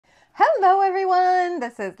Hello everyone,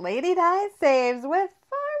 this is Lady Di Saves with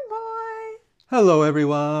Farm Boy. Hello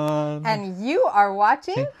everyone. And you are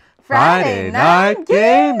watching Friday Night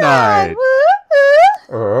Game Night.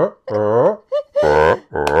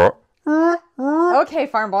 Okay,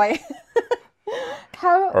 Farm Boy.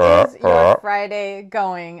 How is your Friday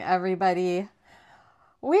going, everybody?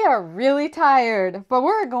 We are really tired, but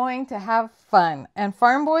we're going to have fun. And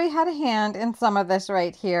Farm Boy had a hand in some of this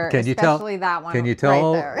right here, especially that one. Can you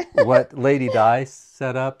tell right what Lady Di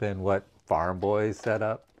set up and what Farm Boy set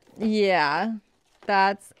up? Yeah,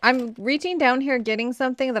 I'm reaching down here getting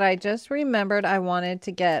something that I just remembered I wanted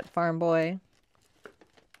to get, Farm Boy.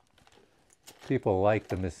 People like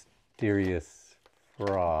the mysterious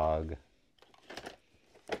frog.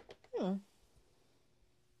 Where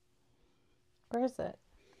is it?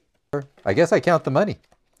 I guess I count the money.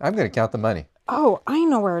 I'm going to count the money. Oh, I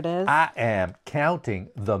know where it is. I am counting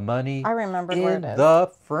the money. I remembered where it is. In the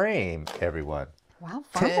frame, everyone. Wow,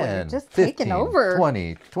 Farm Boy, you're just 15, taking over.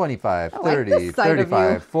 20, 25, I 30, like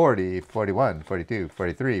 35, 40, 41, 42,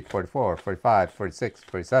 43, 44, 45, 46,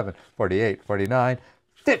 47, 48, 49,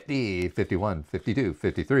 50, 51, 52,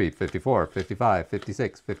 53, 54, 55,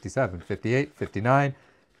 56, 57, 58, 59,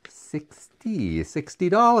 60.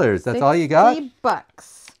 $60. That's all you got?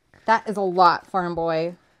 $60. That is a lot, Farm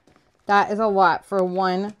Boy. That is a lot for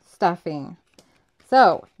one stuffing.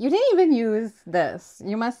 So, you didn't even use this.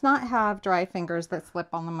 You must not have dry fingers that slip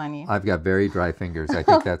on the money. I've got very dry fingers. I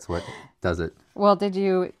think that's what does it. Well,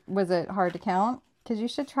 was it hard to count? Because you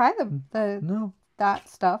should try that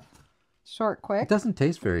stuff short, quick. It doesn't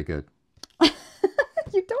taste very good.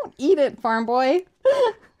 You don't eat it, Farm Boy.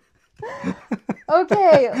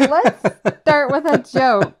 Okay, let's start with a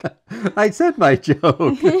joke. I said my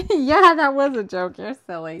joke. Yeah, that was a joke. You're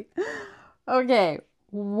silly. Okay,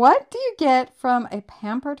 what do you get from a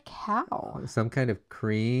pampered cow? Some kind of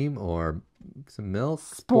cream or some milk?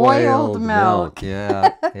 Spoiled milk. Yeah,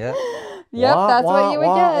 yeah. Yep, that's what you would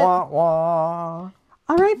get. Wah.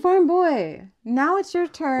 All right, Farm Boy. Now it's your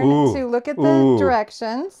turn to look at the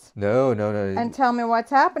directions. No. And tell me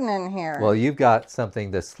what's happening here. Well, you've got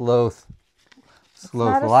something the sloth It's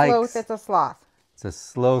not likes. a sloth, it's a sloth. It's a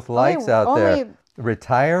sloth likes out there. Only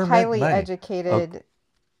retirement highly money. educated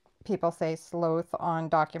people say sloth on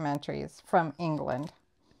documentaries from England.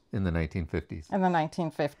 In the 1950s. In the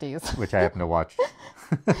 1950s. Which I happen to watch.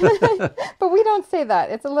 But we don't say that.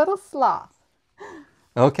 It's a little sloth.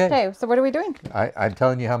 Okay. Okay, so what are we doing? I'm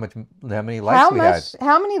telling you how many likes we had.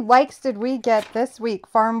 How many likes did we get this week,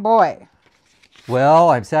 Farm Boy? Well,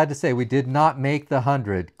 I'm sad to say we did not make the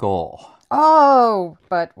 100 goal. Oh,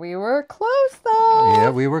 but we were close though. Yeah,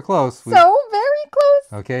 we were close. So very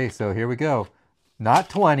close. Okay, so here we go. Not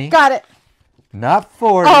 20. Got it. Not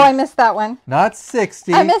 40. Oh, I missed that one. Not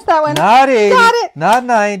 60. I missed that one. Not 80. Got it. Not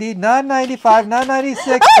 90. Not 95. Not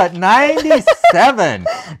 96. But 97.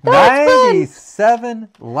 97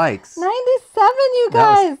 likes. 97, you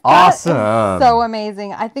guys. Awesome. That is so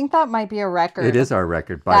amazing. I think that might be a record. It is our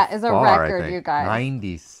record by That is a far, record, I think. you guys.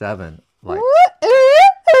 97 likes.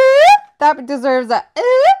 That deserves a...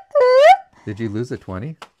 Did you lose a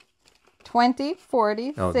 20? 20,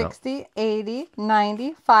 40, Oh, 60, no. 80,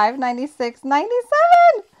 95, 96,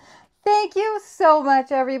 97. Thank you so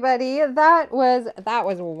much, everybody. That was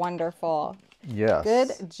wonderful. Yes.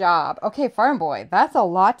 Good job. Okay, Farm Boy, that's a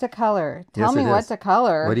lot to color. Tell me what to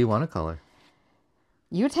color. What do you want to color?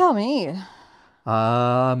 You tell me.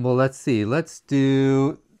 Well, let's see. Let's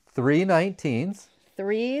do 3 19s.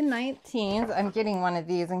 3 19s. I'm getting one of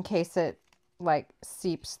these in case it like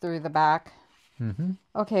seeps through the back. Mm-hmm.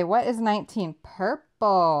 Okay, what is 19?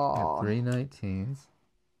 Purple. 3 19s.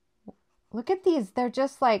 Look at these. They're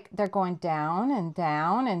just like, they're going down and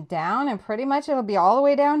down and down, and pretty much it'll be all the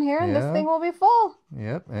way down here, and this thing will be full.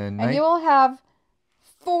 Yep. And you will have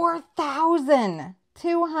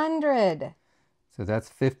 4,200. So that's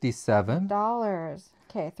 $57.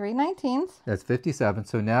 Okay, 3 19s. That's 57.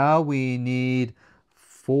 So now we need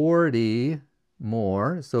 40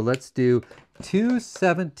 more. So let's do 2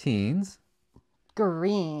 17s.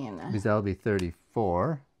 Green. Because that'll be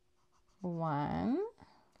 34. 1,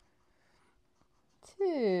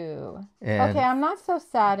 2. And okay, I'm not so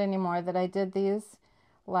sad anymore that I did these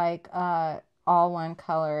like all one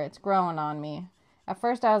color. It's growing on me. At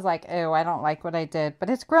first I was like, oh, I don't like what I did, but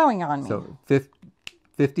it's growing on me. So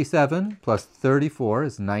 57 plus 34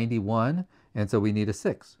 is 91. And so we need a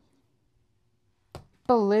 6.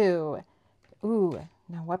 Blue. Ooh,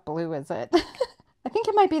 now what blue is it? I think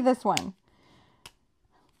it might be this one.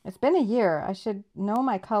 It's been a year. I should know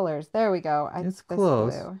my colors. There we go. It's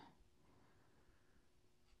close. Blue.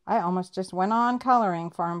 I almost just went on coloring,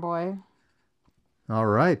 Farm Boy. All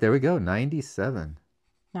right, there we go. 97.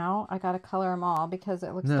 Now I got to color them all because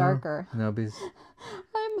it looks darker. No, because...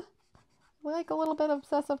 I'm like a little bit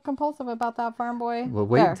obsessive compulsive about that, Farm Boy. Well,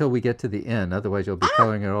 wait until we get to the end. Otherwise, you'll be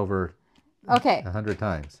coloring it over 100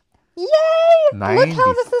 times. Yay! 90. Look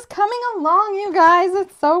how this is coming along, you guys.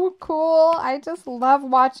 It's so cool. I just love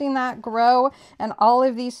watching that grow and all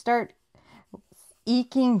of these start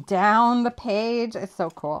eking down the page. It's so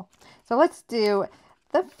cool. So let's do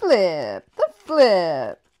the flip. The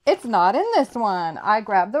flip. It's not in this one. I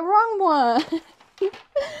grabbed the wrong one.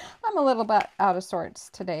 I'm a little bit out of sorts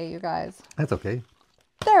today, you guys. That's okay.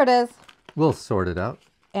 There it is. We'll sort it out.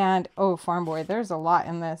 And, oh, Farm Boy, there's a lot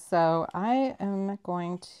in this. So I am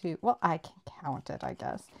going to, well, I can count it, I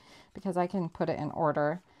guess, because I can put it in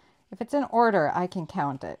order. If it's in order, I can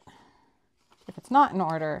count it. If it's not in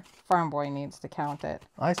order, Farm Boy needs to count it.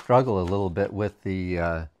 I struggle a little bit with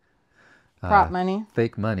the prop money.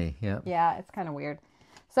 Fake money, yeah. Yeah, it's kind of weird.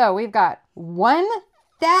 So we've got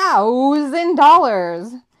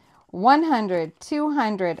 $1,000. 100,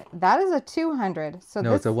 200. That is a 200. So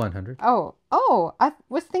no, this, it's a 100. Oh, I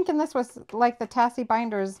was thinking this was like the Tassie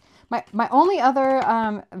binders. My only other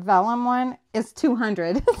vellum one is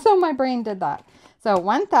 200. So my brain did that. So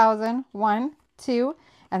 1,000, 1, 2,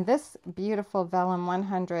 and this beautiful vellum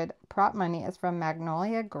 100 prop money is from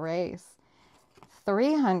Magnolia Grace.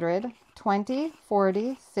 300, 20,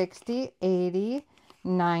 40, 60, 80,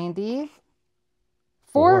 90,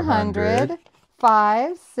 400,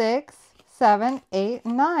 5, 6, 7, 8,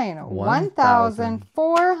 9.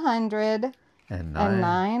 $1,409.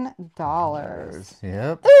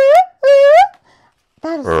 Yep.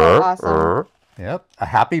 That is so awesome. Yep. A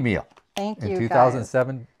happy meal. Thank you, in guys.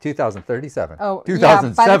 2037. Oh,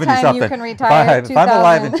 2070 yeah, by the time something. you can retire, if I'm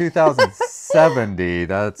alive in 2070,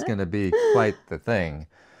 that's going to be quite the thing.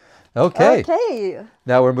 Okay. Okay.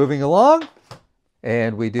 Now we're moving along,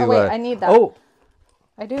 and we do. Oh, wait, I need that. Oh,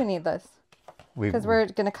 I do need this. Because we're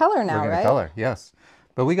going to color now, we're right? We're going to color, yes.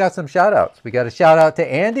 But we got some shout outs. We got a shout out to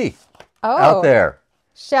Andy out there.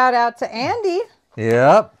 Shout out to Andy.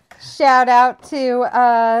 Yep. Shout out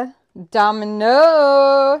to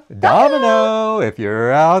Domino. Domino, if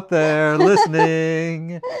you're out there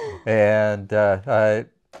listening. And yeah,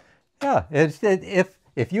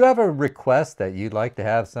 if you have a request that you'd like to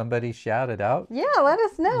have somebody shout it out, yeah, let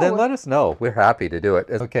us know. Then let us know. We're happy to do it.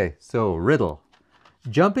 Okay, so riddle.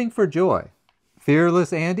 Jumping for joy.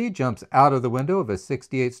 Fearless Andy jumps out of the window of a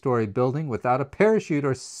 68-story building without a parachute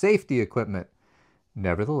or safety equipment.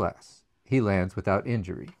 Nevertheless, he lands without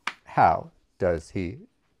injury. How does he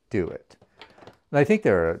do it? And I think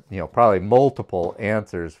there are, probably multiple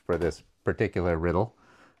answers for this particular riddle.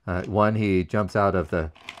 One, he jumps out of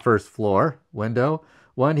the first floor window.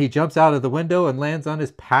 One, he jumps out of the window and lands on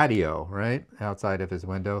his patio, right? Outside of his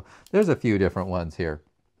window. There's a few different ones here.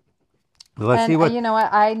 Let's see what... You know what?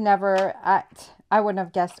 I wouldn't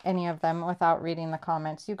have guessed any of them without reading the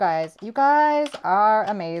comments. You guys are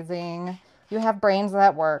amazing. You have brains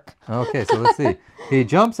that work. Okay, so let's see. He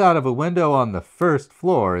jumps out of a window on the first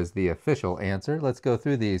floor is the official answer. Let's go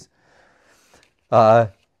through these.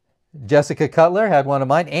 Jessica Cutler had one of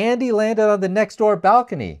mine. Andy landed on the next door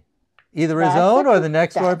balcony. Either his own or the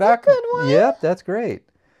next door balcony. That's a good one. Yep, that's great.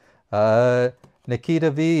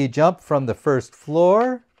 Nikita V jumped from the first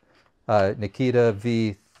floor. Nikita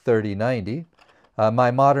V 3090.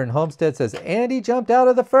 My Modern Homestead says Andy jumped out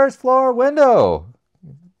of the first floor window.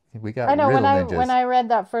 We got. I know when ninjas. when I read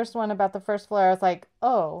that first one about the first floor, I was like,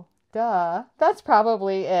 oh, duh. That's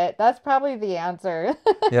probably it. That's probably the answer.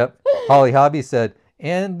 Yep. Holly Hobby said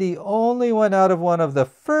Andy only went out of one of the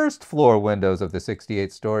first floor windows of the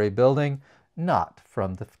 68-story building, not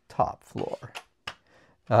from the top floor.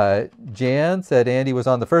 Jan said Andy was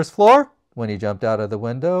on the first floor when he jumped out of the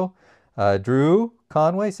window. Drew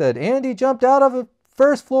Conway said Andy jumped out of a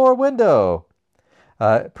first floor window.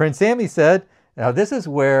 Prince Sammy said, now this is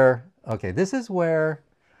where 1,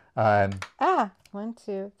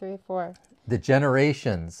 2, 3, 4. The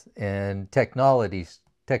generations and technology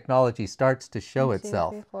starts to show 1, 2,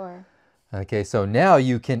 itself. 3, 4. Okay, so now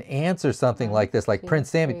you can answer something 1, like this, like 2, Prince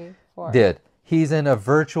Sammy 3, 4. did. He's in a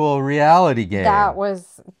virtual reality game. That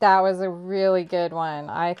was a really good one.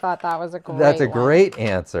 I thought that was a great one. That's a great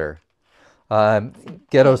answer.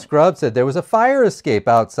 Ghetto Scrub said there was a fire escape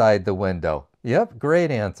outside the window. Yep,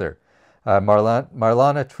 great answer.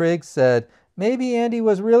 Marlana Triggs said maybe Andy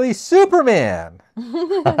was really Superman.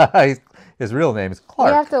 His real name is Clark.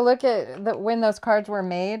 You have to look at when those cards were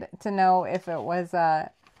made to know if it was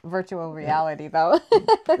virtual reality, though.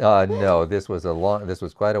 No, this was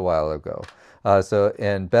quite a while ago.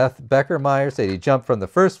 And Beth Beckermeyer said he jumped from the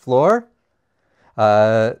first floor.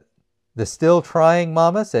 The Still Trying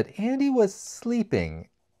Mama said Andy was sleeping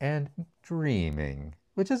and dreaming,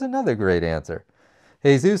 which is another great answer.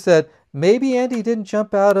 Jesus said, maybe Andy didn't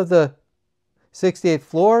jump out of the 68th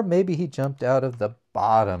floor. Maybe he jumped out of the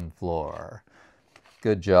bottom floor.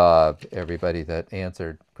 Good job, everybody that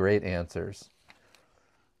answered. Great answers.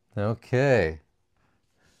 Okay.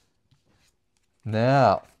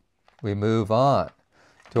 Now, we move on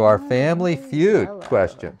to our Family Feud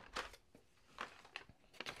question.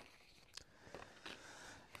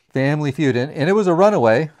 Family Feud, and it was a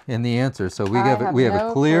runaway in the answer, so we have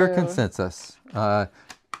a clear consensus.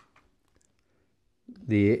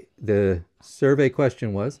 The survey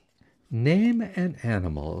question was, name an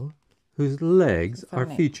animal whose legs are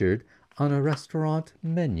featured on a restaurant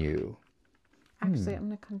menu. Actually, I'm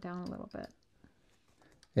going to come down a little bit.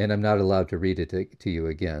 And I'm not allowed to read it to you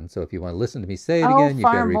again, so if you want to listen to me say it again, you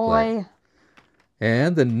got to replay.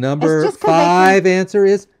 And the number 5 answer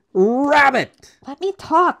is rabbit. Let me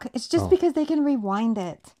talk. It's just because they can rewind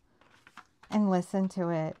it and listen to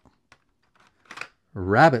it.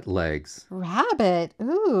 Rabbit legs. Rabbit.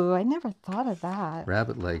 Ooh, I never thought of that.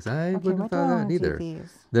 Rabbit legs. I wouldn't have thought of that either.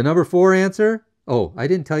 These? The number 4 answer. Oh, I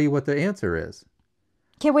didn't tell you what the answer is.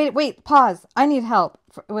 Okay, wait, pause. I need help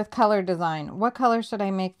with color design. What color should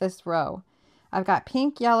I make this row? I've got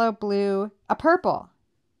pink, yellow, blue, a purple.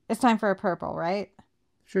 It's time for a purple, right?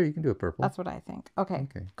 Sure, you can do a purple. That's what I think. Okay.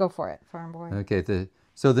 Go for it, Farm Boy. Okay,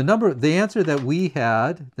 so the answer that we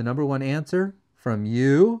had, the number 1 answer from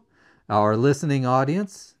you, our listening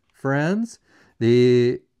audience, friends,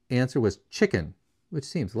 the answer was chicken, which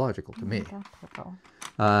seems logical to me. Purple.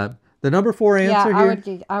 The number 4 answer here.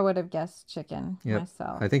 Yeah, I would have guessed chicken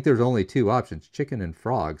myself. I think there's only 2 options, chicken and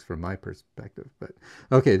frogs from my perspective. But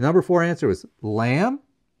okay, the number 4 answer was lamb,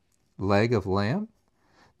 leg of lamb.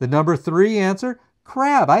 The number 3 answer,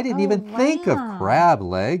 crab. I didn't even think of crab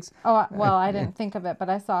legs. Oh, well, I didn't think of it, but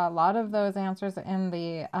I saw a lot of those answers in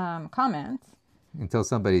the comments. Until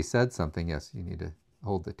somebody said something, yes, you need to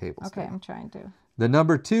hold the table. Okay, I'm trying to. The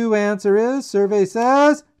number 2 answer is, survey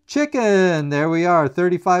says, chicken. There we are,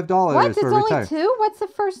 $35 what? It's for only 2? What's the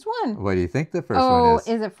first one? What do you think the first one is?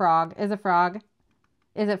 Oh, is it frog? Is it frog?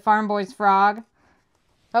 Is it Farm Boy's frog?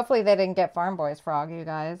 Hopefully they didn't get Farm Boy's frog, you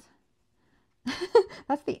guys.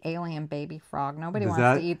 That's the alien baby frog. Nobody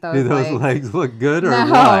wants to eat those legs. Do those legs look good or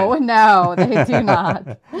what? No, they do not.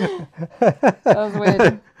 Those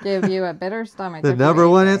would give you a bitter stomach. The number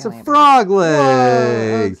 1 answer, frog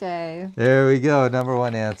legs. Whoa, okay. There we go. Number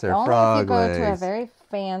 1 answer, frog legs. Only if you go to a very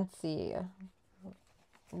fancy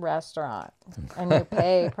restaurant and you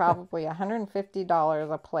pay probably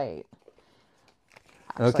 $150 a plate.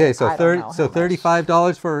 Actually, okay, so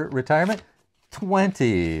 $35 for retirement,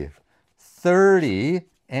 20, 30,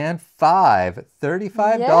 and 5.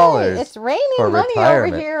 $35. Yay, it's raining for money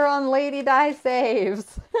retirement. over here on Lady Di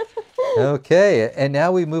Saves. Okay, and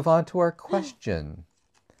now we move on to our question.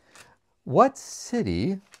 What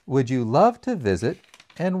city would you love to visit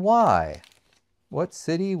and why? What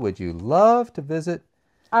city would you love to visit?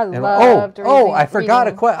 I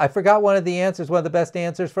forgot one of the answers, one of the best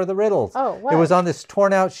answers for the riddles. Oh, what? It was on this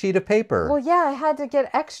torn out sheet of paper. Well, yeah, I had to get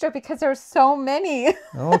extra because there were so many.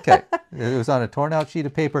 Okay. It was on a torn out sheet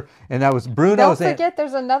of paper, and that was Bruno's. Don't forget,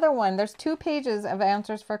 there's another one. There's 2 pages of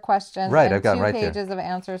answers for questions. Right, and I've got 2 right pages there. of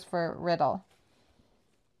answers for riddle.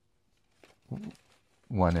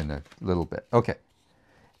 One in a little bit. Okay.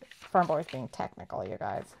 Farm Boy's being technical, you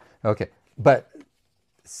guys. Okay. But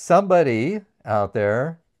somebody out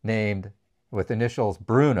there named with initials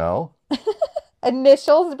Bruno.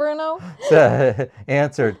 Initials Bruno?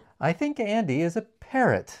 Answered, I think Andy is a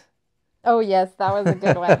parrot. Oh, yes, that was a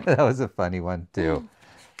good one. That was a funny one, too.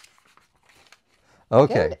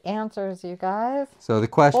 Okay. Good answers, you guys. So the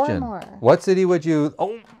question, 4 more. What city would you...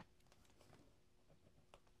 Oh,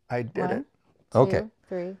 I did 1, it. 2, Okay.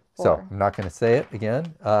 3, 4. So I'm not going to say it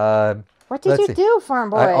again. What did you do, Farm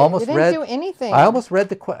Boy? You didn't do anything. I almost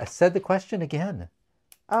said the question again.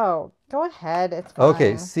 Oh, go ahead. It's fine.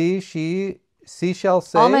 Okay. Seashell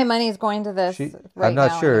saves. All my money is going to this right I'm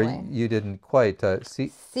not now sure. anyway. You didn't quite.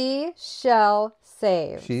 Seashell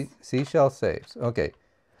saves. Seashell saves. Okay.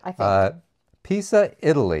 I think. Pisa,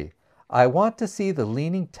 Italy. I want to see the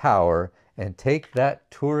Leaning Tower and take that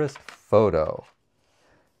tourist photo.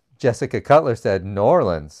 Jessica Cutler said New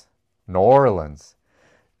Orleans.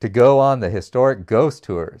 To go on the historic ghost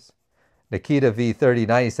tours. Nikita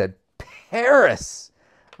V3090 said Paris.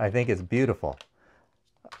 I think it's beautiful.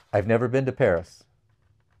 I've never been to Paris.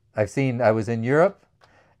 I was in Europe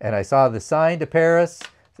and I saw the sign to Paris,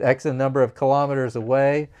 X number of kilometers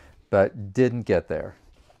away, but didn't get there.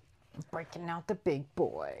 Breaking out the big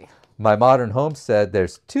boy. My modern home said,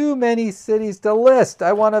 there's too many cities to list.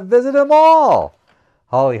 I want to visit them all.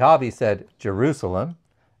 Holly Hobby said, Jerusalem.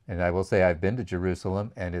 And I will say I've been to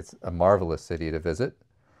Jerusalem, and it's a marvelous city to visit.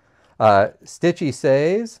 Stitchy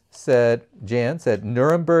Saves said, Jan said,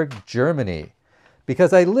 Nuremberg, Germany.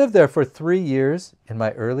 Because I lived there for 3 years in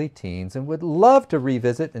my early teens and would love to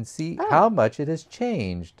revisit and see how much it has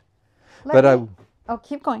changed. Oh,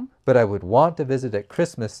 keep going. But I would want to visit at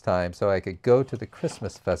Christmas time so I could go to the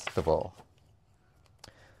Christmas festival.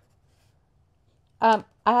 I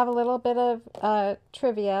have a little bit of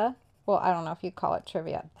trivia. Well, I don't know if you call it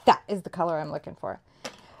trivia. That is the color I'm looking for.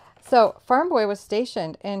 So, Farm Boy was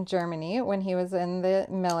stationed in Germany when he was in the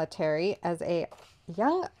military as a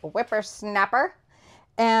young whippersnapper.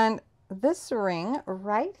 And this ring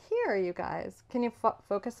right here, you guys. Can you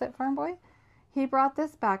focus it, Farm Boy? He brought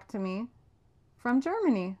this back to me from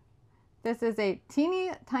Germany. This is a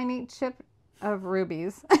teeny tiny chip of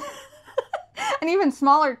rubies. And even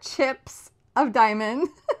smaller chips of diamond.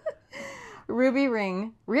 Ruby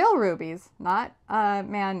ring. Real rubies, not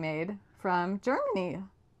man-made, from Germany.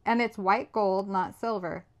 And it's white gold, not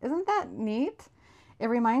silver. Isn't that neat? It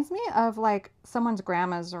reminds me of like someone's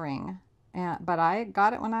grandma's ring. But I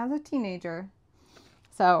got it when I was a teenager.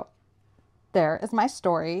 So there is my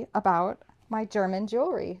story about my German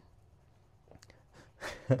jewelry.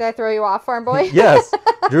 Did I throw you off, Farm Boy? Yes.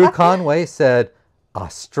 Drew Conway said,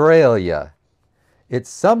 Australia. It's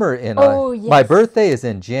summer in... yes. My birthday is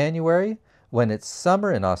in January when it's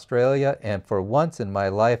summer in Australia. And for once in my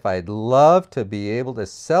life, I'd love to be able to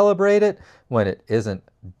celebrate it when it isn't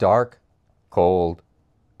dark, cold,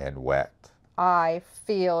 and wet. I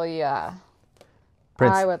feel ya.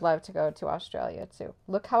 I would love to go to Australia too.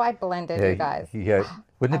 Look how I blended, you guys. Yeah.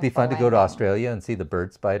 Wouldn't it be fun to go to Australia and see the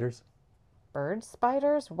bird spiders? Bird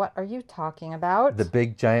spiders? What are you talking about? The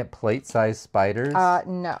big giant plate-sized spiders?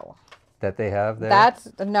 No. That they have there?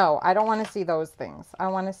 No, I don't want to see those things. I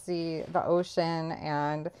want to see the ocean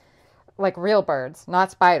and like real birds,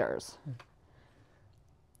 not spiders.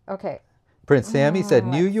 Okay. Prince Sammy said,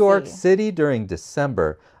 New York City during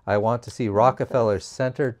December. I want to see Rockefeller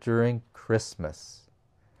Center during Christmas.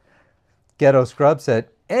 Ghetto Scrub said,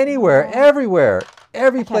 anywhere, everywhere.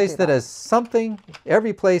 Every place that has something,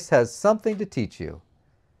 every place has something to teach you.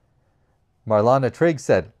 Marlana Trigg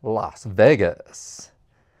said, Las Vegas.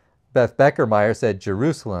 Beth Beckermeyer said,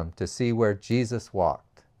 Jerusalem, to see where Jesus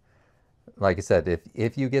walked. Like I said,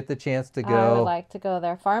 if you get the chance to go. I would like to go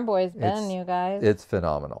there. Farm Boy's been, you guys. It's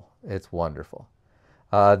phenomenal. It's wonderful.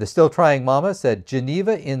 The Still Trying Mama said,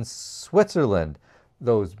 Geneva in Switzerland.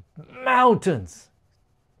 Those mountains.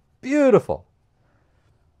 Beautiful.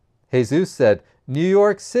 Jesus said, New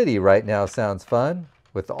York City right now sounds fun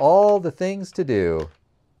with all the things to do.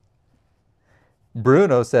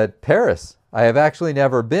 Bruno said, Paris. I have actually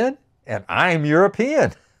never been, and I'm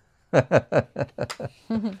European.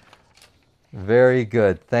 Very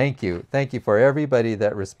good. Thank you. Thank you for everybody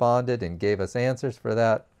that responded and gave us answers for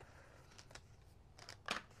that.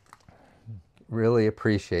 Really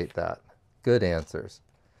appreciate that. Good answers.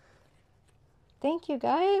 Thank you,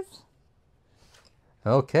 guys.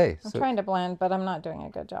 Okay. I'm trying to blend, but I'm not doing a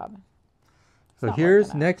good job. So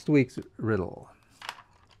here's next week's riddle.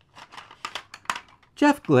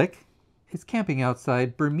 Jeff Glick is camping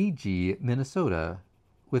outside Bemidji, Minnesota,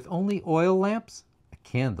 with only oil lamps, a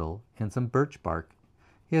candle, and some birch bark.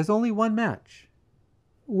 He has only one match.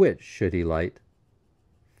 Which should he light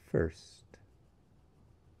first?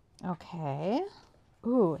 Okay.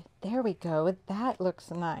 Ooh, there we go. That looks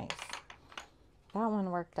nice. That one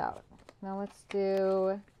worked out. Now let's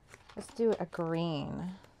do a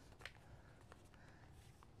green.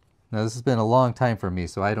 Now this has been a long time for me,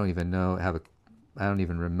 so I don't even know I don't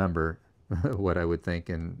even remember what I would think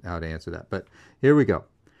and how to answer that. But here we go.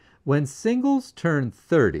 When singles turn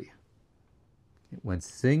 30,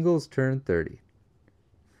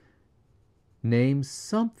 name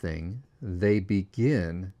something they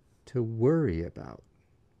begin to worry about.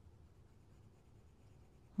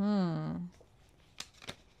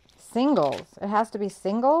 Singles. It has to be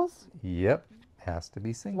singles? Yep, has to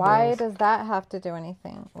be singles. Why does that have to do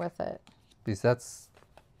anything with it? Because that's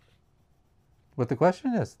what the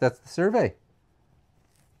question is. That's the survey.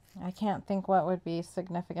 I can't think what would be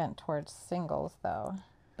significant towards singles, though.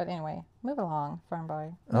 But anyway, move along, Farm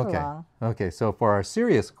Boy. Move along. Okay, so for our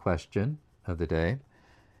serious question of the day,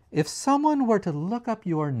 if someone were to look up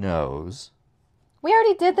your nose... We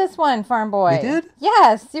already did this one, Farm Boy. We did?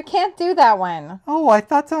 Yes, you can't do that one. Oh, I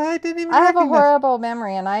thought so. I didn't even I have a recognize. horrible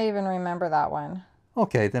memory, and I even remember that one.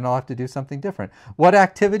 Okay, then I'll have to do something different. What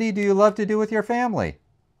activity do you love to do with your family?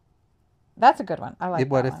 That's a good one. I like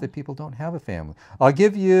What that if one. the people don't have a family? I'll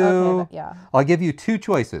give you. Okay, yeah. I'll give you 2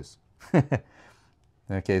 choices.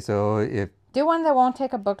 Okay, so if Do one that won't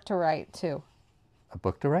take a book to write too. a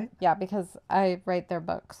book to write. Yeah, because I write their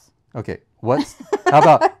books. Okay, how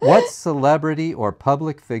about what celebrity or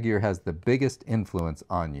public figure has the biggest influence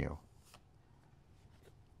on you?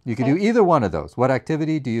 You can do either one of those. What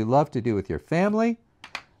activity do you love to do with your family?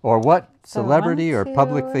 Or what celebrity or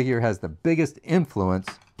public figure has the biggest influence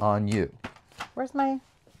on you? Where's my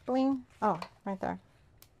bling? Oh, right there.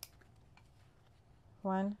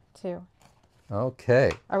 1, 2.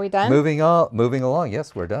 Okay. Are we done? Moving along.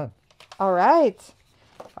 Yes, we're done. All right.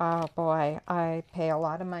 Oh boy, I pay a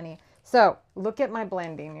lot of money. So look at my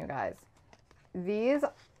blending, you guys. This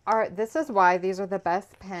is why these are the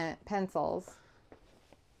best pencils,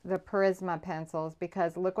 the Prisma pencils,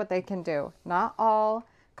 because look what they can do. Not all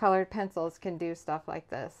colored pencils can do stuff like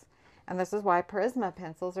this. And this is why Prisma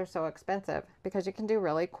pencils are so expensive, because you can do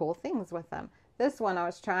really cool things with them. This one I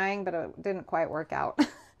was trying, but it didn't quite work out.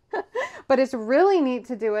 But it's really neat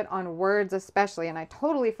to do it on words especially, and I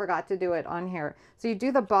totally forgot to do it on here. So you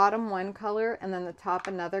do the bottom one color and then the top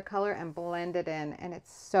another color and blend it in, and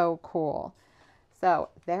it's so cool. So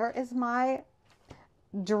there is my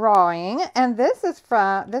drawing, and this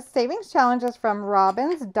savings challenge is from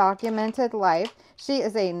Robin's Documented Life. She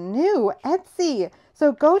is a new Etsy,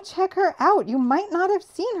 so go check her out. You might not have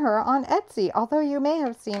seen her on Etsy, although you may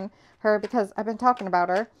have seen her because I've been talking about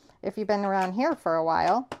her if you've been around here for a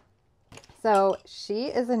while. So she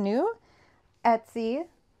is a new Etsy,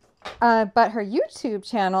 but her YouTube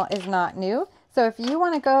channel is not new. So if you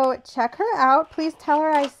want to go check her out, please tell her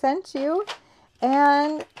I sent you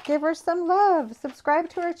and give her some love. Subscribe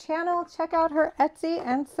to her channel, check out her Etsy,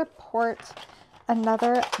 and support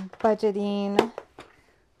another budgeter.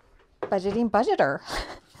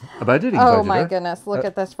 A budgeting Oh budgeter. my goodness, look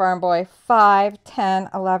at this farm boy. 5, 10,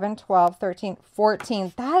 11, 12, 13,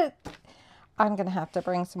 14. That, I'm going to have to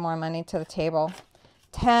bring some more money to the table.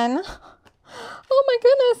 10. Oh my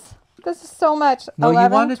goodness. This is so much. No,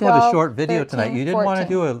 11, you wanted 12, to have a short video 13, tonight. You didn't 14. want to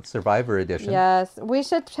do a Survivor edition. Yes, we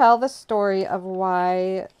should tell the story of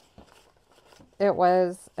why it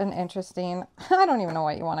was an interesting, I don't even know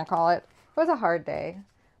what you want to call it. It was a hard day,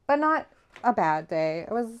 but not a bad day.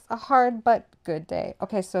 It was a hard but good day.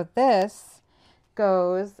 Okay, so this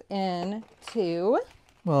goes into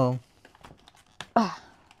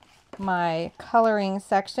my coloring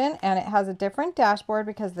section, and it has a different dashboard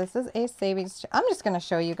because this is a savings. I'm just going to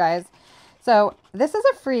show you guys. So this is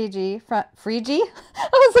a freebie. I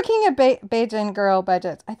was looking at Bajan Girl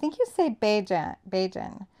Budgets. I think you say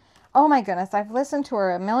Bajan. Oh my goodness, I've listened to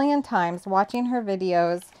her a million times, watching her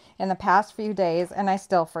videos in the past few days, and I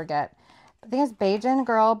still forget. I think it's Bajan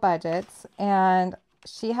Girl Budgets, and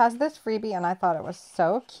she has this freebie, and I thought it was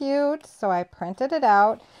so cute, so I printed it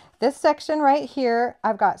out. This section right here,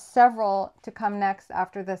 I've got several to come next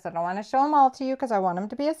after this. I don't want to show them all to you because I want them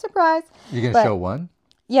to be a surprise. You're going to show one?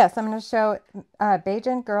 Yes, I'm going to show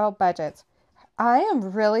Bajan Girl Budgets. I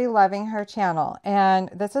am really loving her channel, and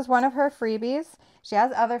this is one of her freebies. She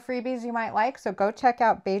has other freebies you might like, so go check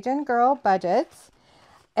out Bajan Girl Budgets.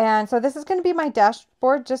 And so this is going to be my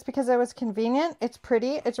dashboard just because it was convenient. It's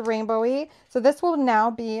pretty. It's rainbowy. So this will now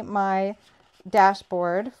be my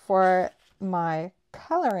dashboard for my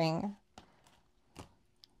coloring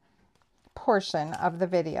portion of the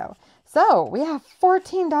video. So we have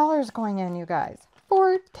 $14 going in, you guys.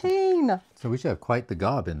 14. So we should have quite the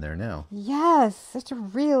gob in there now. Yes, it's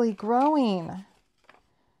really growing.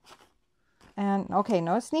 And okay,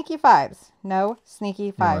 no sneaky fives. No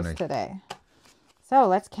sneaky fives today. So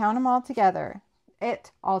let's count them all together.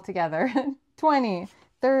 All together. 20,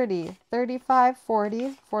 30, 35,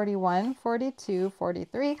 40, 41, 42,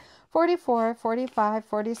 43, 44, 45,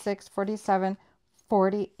 46, 47,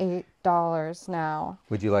 $48 now.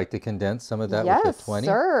 Would you like to condense some of that with the 20?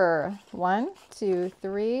 Yes, sir. 1, 2,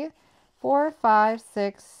 3, 4, 5,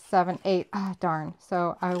 6, 7, 8. Ah, darn.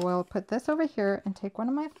 So I will put this over here and take one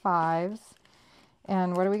of my 5s.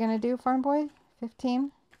 And what are we going to do, Farm Boy?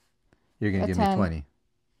 15? You're going to give 10. me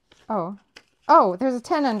 20. Oh, there's a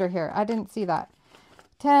 10 under here. I didn't see that.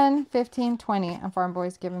 10, 15, 20. And Farm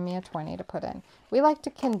Boy's giving me a 20 to put in. We like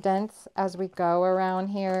to condense as we go around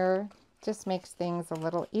here. Just makes things a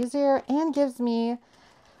little easier and gives me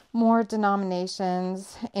more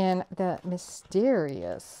denominations in the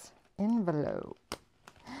mysterious envelope.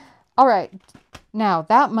 All right. Now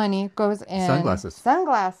that money goes in sunglasses.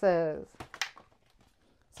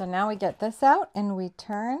 So now we get this out and we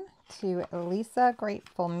turn to Lisa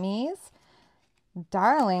Grateful Me's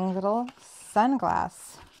darling little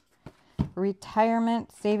sunglass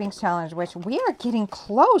Retirement Savings Challenge, which we are getting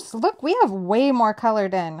close. Look, we have way more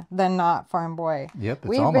colored in than not, Farm Boy. Yep, it's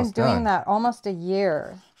We've almost been doing done. that almost a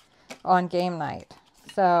year on game night.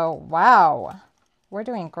 So, wow. We're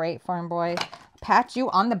doing great, Farm Boy. Pat you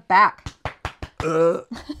on the back. A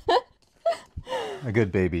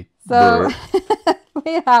good baby. So,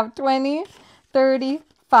 we have 20,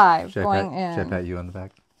 35 going in. Should I pat you on the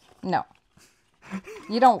back? No.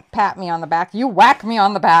 You don't pat me on the back. You whack me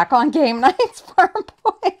on the back on game nights, Farm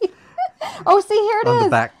Boy. Oh, see, here it is. On the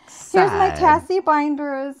back side. Here's my Cassie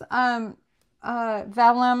Binders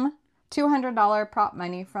vellum $200 prop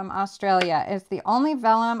money from Australia. It's the only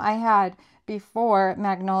vellum I had before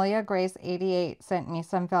Magnolia Grace 88 sent me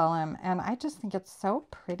some vellum. And I just think it's so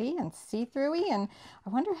pretty and see-through-y. And I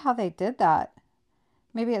wonder how they did that.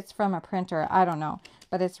 Maybe it's from a printer. I don't know.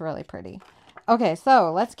 But it's really pretty. Okay,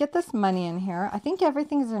 so let's get this money in here. I think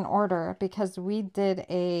everything's in order because we did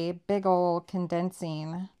a big old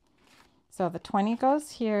condensing. So the 20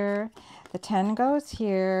 goes here, the 10 goes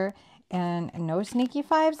here, and no sneaky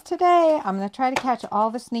fives today. I'm going to try to catch all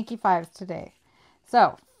the sneaky fives today.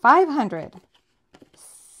 So 500,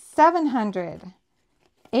 700,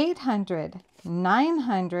 800,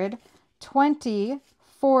 900, 20,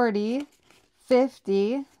 40,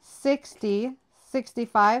 50, 60,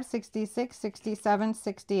 65, 66, 67,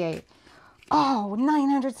 68. Oh,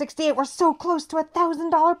 968. We're so close to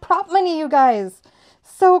 $1,000 prop money, you guys.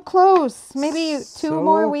 So close. Maybe two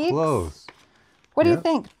more weeks. Close. What do you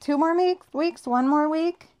think? 2 more weeks? 1 more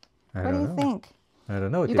week? What do you think? I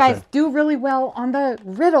don't know. You guys do really well on the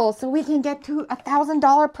riddle so we can get to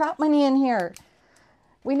 $1,000 prop money in here.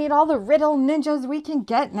 We need all the riddle ninjas we can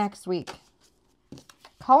get next week.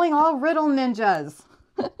 Calling all riddle ninjas.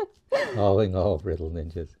 Calling all riddle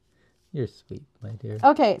ninjas. You're sweet, my dear.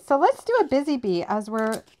 Okay, so let's do a busy bee as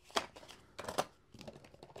we're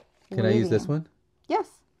Can I use this one? Yes.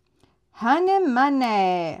 Honey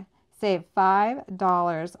money. Save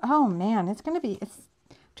 $5. Oh man, it's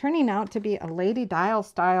turning out to be a Lady Dial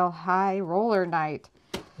style high roller night.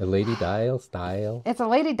 A Lady Dial style? It's a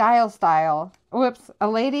Lady Dial style. Whoops, a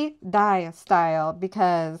Lady Di style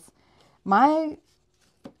because my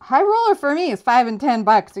high roller for me is $5 and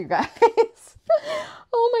 $10, you guys.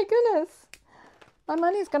 Oh my goodness. My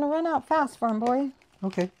money's going to run out fast, Farm Boy.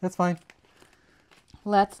 Okay, that's fine.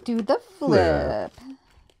 Let's do the flip.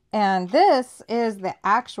 And this is the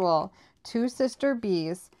actual Two Sister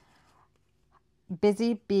Bees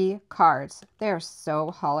Busy Bee cards. They're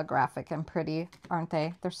so holographic and pretty, aren't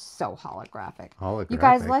they? They're so holographic. You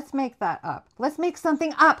guys, let's make that up. Let's make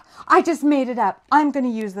something up. I just made it up. I'm going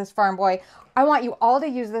to use this, Farm Boy. I want you all to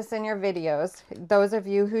use this in your videos. Those of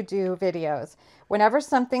you who do videos. Whenever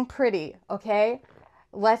something pretty, okay?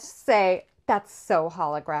 Let's say that's so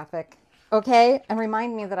holographic. Okay? And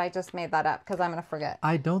remind me that I just made that up because I'm going to forget.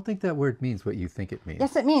 I don't think that word means what you think it means.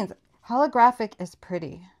 Yes, it means. Holographic is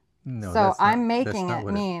pretty. No, so I'm making it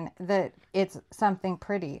mean that it's something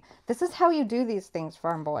pretty. This is how you do these things,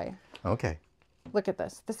 Farm Boy. Okay. Look at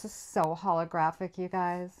this. This is so holographic, you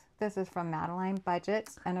guys. This is from Madeline Budget,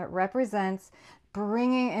 and it represents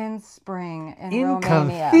bringing in spring in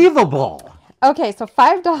Romania. Inconceivable! Okay, so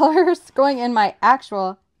 $5 going in my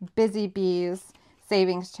actual Busy Bees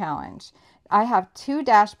Savings Challenge. I have 2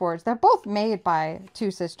 dashboards. They're both made by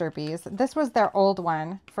Two Sister Bees. This was their old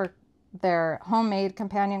one for their homemade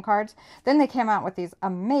companion cards. Then they came out with these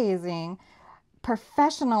amazing,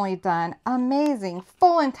 professionally done, amazing,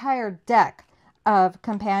 full entire deck of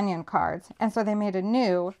companion cards. And so they made a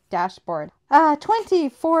new dashboard. 20,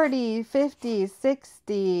 40, 50,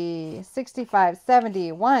 60, 65,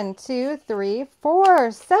 70, 1, 2, 3, 4,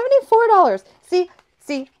 $74. See,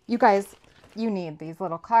 you guys, you need these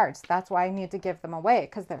little cards. That's why I need to give them away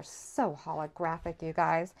because they're so holographic, you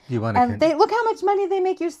guys. And they look how much money they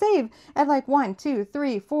make you save at like $1, $2,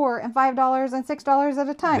 $3, $4, and $5 and $6 at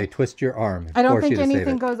a time. They twist your arm. I don't think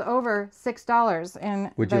anything goes over $6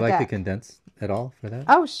 in Would you like to condense at all for that?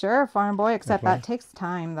 Oh, sure, Farm Boy, except that takes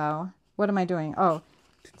time, though. What am I doing? Oh,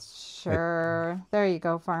 sure. There you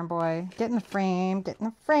go, Farm Boy. Get in the frame, get in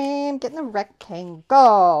the frame, get in the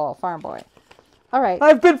rectangle, Farm Boy. All right.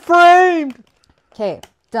 I've been framed! Okay,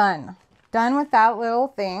 done. Done with that little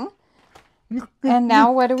thing. And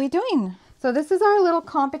now what are we doing? So this is our little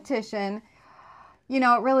competition. You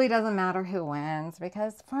know, it really doesn't matter who wins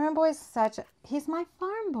because Farm Boy's he's my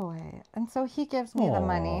Farm Boy. And so he gives me the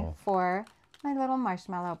money for my little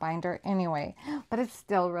marshmallow binder anyway. But it's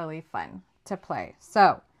still really fun to play.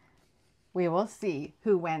 So we will see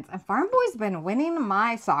who wins. And Farm Boy's been winning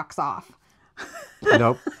my socks off.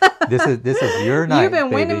 Nope. This is your night. You've been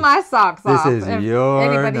baby. winning my socks off. This is if your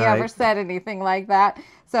anybody night. ever said anything like that.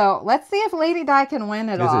 So let's see if Lady Di can win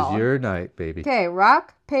it all. This is your night, baby. Okay,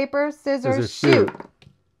 rock, paper, scissors, shoot.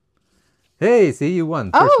 Hey, see, you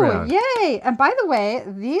won first round. Yay! And by the way,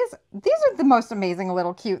 these are the most amazing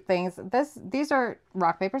little cute things. These are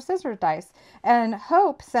rock, paper, scissors dice. And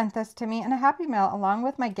Hope sent this to me in a Happy Mail along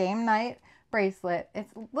with my game night bracelet. Look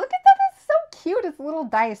at that, it's so cute. It's little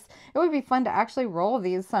dice. It would be fun to actually roll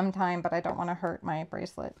these sometime, but I don't want to hurt my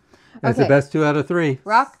bracelet. That's the best 2 out of 3.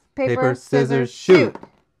 Rock, paper, scissors, shoot.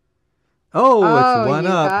 Oh, it's one you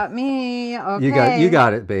up. Got me. Okay. You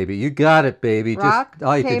got it, baby. You got it, baby. Rock, Just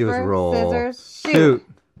all you paper, can do is roll. Scissors, shoot.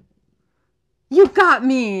 You got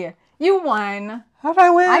me. You won. How did I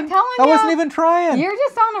win? I'm telling you. I wasn't even trying. You're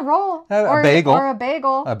just on a roll. A bagel. Or a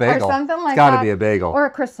bagel. A bagel. Or something like it's that. It's got to be a bagel. Or a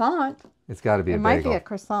croissant. It's got to be a bagel. It might be a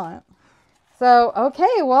croissant. So,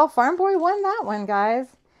 okay. Well, Farm Boy won that one, guys.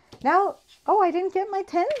 Now, I didn't get my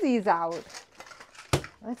tensies out.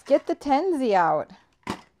 Let's get the tensie out.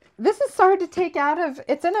 This is hard to take out of,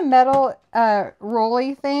 it's in a metal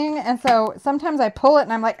rolly thing. And so sometimes I pull it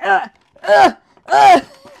and I'm like,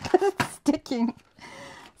 it's sticking.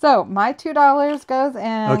 So my $2 goes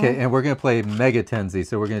in. Okay, and we're going to play Mega Tenzi.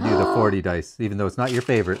 So we're going to do the 40 dice. Even though it's not your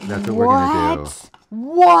favorite, that's what we're going to do.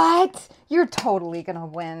 What? You're totally going to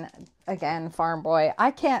win again, Farm Boy.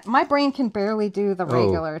 I can't, my brain can barely do the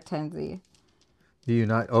regular Tenzi. Do you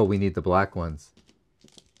not? Oh, we need the black ones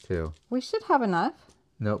too. We should have enough.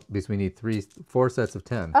 Nope, because we need 4 sets of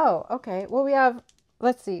 10. Oh, okay. Well, we have,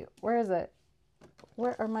 let's see, where is it?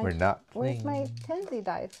 Where are my, We're not where's my Tenzi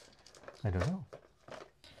dice? I don't know.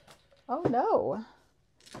 Oh, no.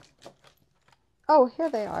 Oh,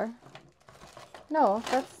 here they are. No,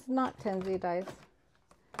 that's not Tenzi dice.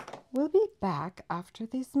 We'll be back after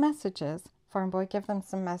these messages. Farm Boy, give them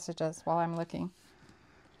some messages while I'm looking.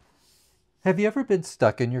 Have you ever been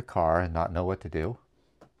stuck in your car and not know what to do?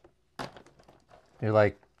 You're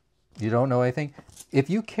like, you don't know anything? If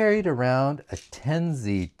you carried around a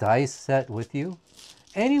Tenzi dice set with you,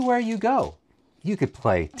 anywhere you go, you could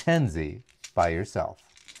play Tenzi by yourself.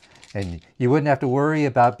 And you wouldn't have to worry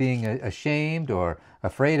about being ashamed or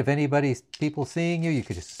afraid of people seeing you. You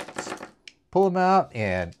could just pull them out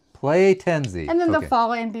and play Tenzi. And then they'll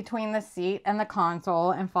fall in between the seat and the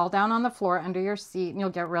console and fall down on the floor under your seat. And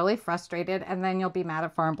you'll get really frustrated. And then you'll be mad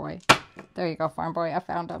at Farm Boy. There you go, Farm Boy. I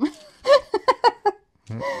found him.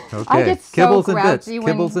 Okay. I get so grouchy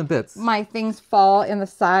when Kibbles and bits. My things fall in the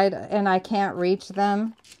side and I can't reach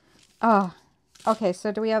them. Oh, okay.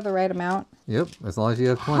 So do we have the right amount? Yep, as long as you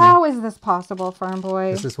have 20. How is this possible, Farm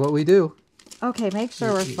Boy? This is what we do. Okay, make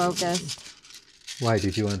sure we're focused. Why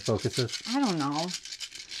did you unfocus this? I don't know.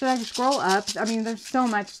 Should I scroll up? I mean, there's so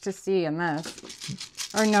much to see in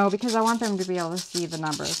this. Or no, because I want them to be able to see the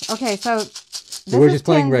numbers. Okay, so we're just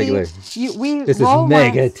playing regular. This is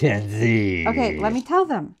Mega Tenzi. Okay, let me tell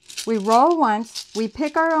them. We roll once, we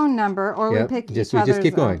pick our own number, or we pick each other's. We just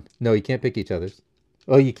keep going. No, you can't pick each other's.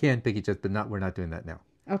 Oh, you can pick each other's, but we're not doing that now.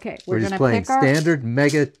 Okay, we're just playing standard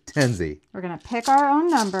Mega Tenzi. We're going to pick our own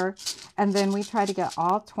number, and then we try to get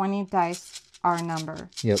all 20 dice our number.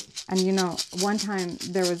 Yep. And you know, one time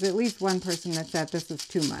there was at least one person that said this is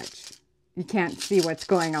too much. You can't see what's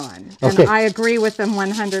going on. Okay. And I agree with them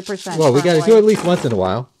 100%. Well, we got to do it at least once in a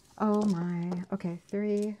while. Oh my. Okay,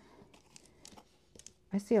 3.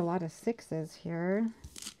 I see a lot of 6s here.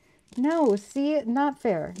 No, see, not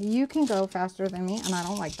fair. You can go faster than me, and I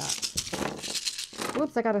don't like that.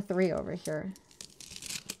 Oops, I got a 3 over here.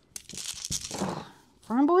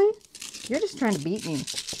 Farm Boy, you're just trying to beat me.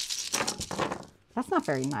 That's not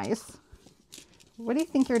very nice. What do you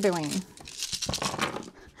think you're doing?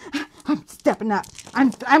 I'm stepping up.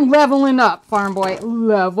 I'm leveling up, Farm Boy.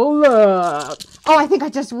 Level up. Oh, I think I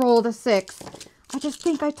just rolled a 6. I just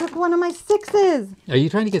think I took one of my 6s. Are you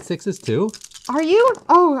trying to get 6s too? Are you?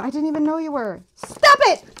 Oh, I didn't even know you were. Stop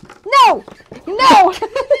it! No! No!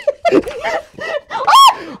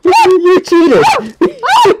 You cheated!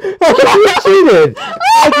 You cheated!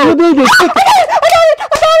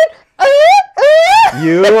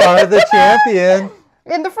 You are the champion.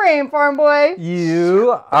 In the frame, Farm Boy.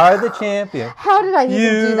 You are the champion. How did I even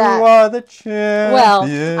do that? You are the champion. Well,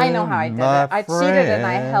 I know how I did it. I cheated and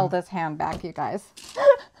I held his hand back, you guys.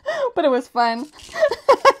 But it was fun.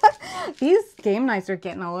 These game nights are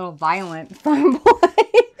getting a little violent, Farm Boy.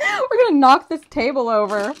 We're going to knock this table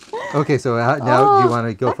over. Okay, so now you want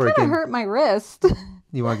to go for a game? That hurt my wrist.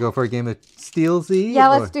 You want to go for a game of Steel Z? Yeah,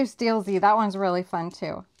 let's do Steel Z. That one's really fun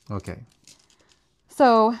too. Okay.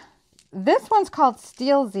 So this one's called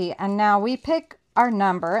Steel Z, and now we pick our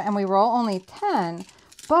number and we roll only 10,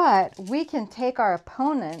 but we can take our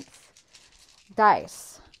opponent's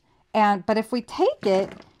dice. But if we take it,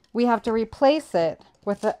 we have to replace it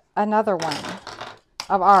with another one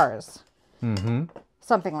of ours. Mm-hmm.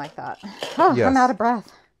 Something like that. Oh, yes. I'm out of breath.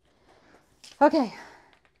 Okay.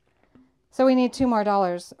 So we need $2 more.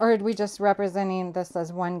 Or are we just representing this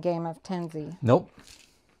as one game of Tenzi? Nope.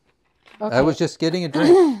 Okay. I was just getting a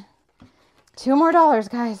drink. $2 more,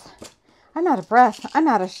 guys. I'm out of breath. I'm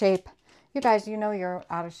out of shape. You guys, you know you're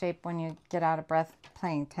out of shape when you get out of breath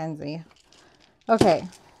playing Tenzi. Okay.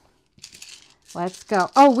 Let's go.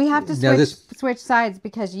 Oh, we have to switch sides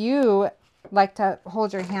because you like to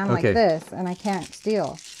hold your hand like this, and I can't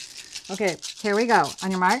steal. Okay, here we go.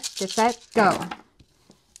 On your mark, get set, go.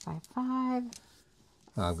 5,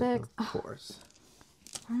 5, 6. Of course.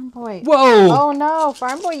 Farm Boy. Whoa! Oh no,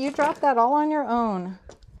 Farm Boy, you dropped that all on your own.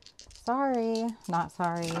 Sorry. Not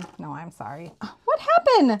sorry. No, I'm sorry. What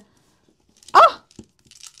happened? Oh!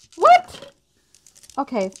 What?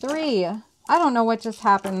 Okay, 3. I don't know what just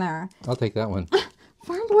happened there. I'll take that one.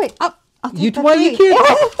 Farm Boy, up. You can't. It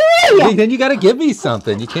was a 3. Then you got to give me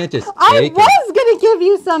something. You can't just take I was going to give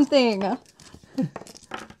you something.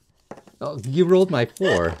 Oh, you rolled my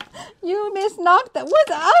 4. You misknocked that.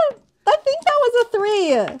 I think that was a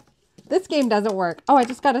 3. This game doesn't work. Oh, I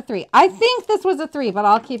just got a 3. I think this was a 3, but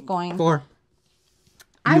I'll keep going. 4.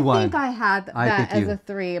 I think I had that as a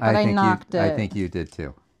 3, but I knocked it. I think you did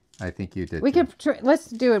too. We could. Let's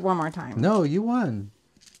do it one more time. No, you won.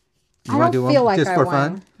 I don't feel like just I for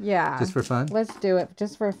won. Fun? Yeah. Just for fun? Let's do it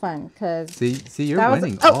just for fun. Cause see, you're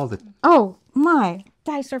winning all the... Oh, my.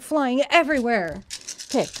 Dice are flying everywhere.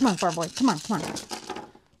 Okay, come on, Farm Boy. Come on.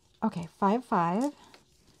 Okay, 5, 5.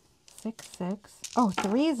 6, 6. Oh,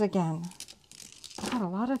 3s again. I got a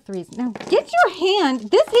lot of 3s. Now, get your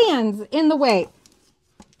hand. This hand's in the way.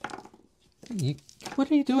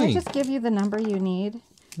 What are you doing? Can I just give you the number you need?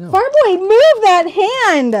 No. Farm Boy, move that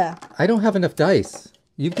hand. I don't have enough dice.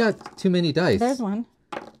 You've got too many dice. There's one.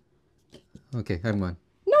 Okay, I'm one.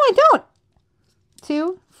 No, I don't.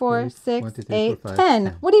 2, 4, 6, 1, 2, 3, 8, 4, 5, 10.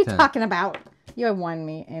 10. What are you talking about? You won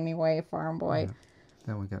me anyway, Farm Boy. Yeah,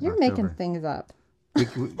 that one got You're knocked making over. things up.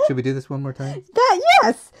 Should we do this one more time?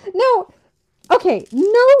 Yes. No. Okay.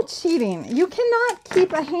 No cheating. You cannot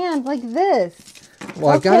keep a hand like this.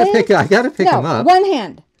 Well, okay? I gotta pick them up. One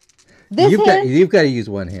hand. You've got to use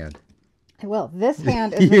one hand. Well, this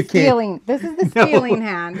hand is the stealing. This is the stealing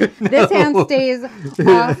hand. This hand stays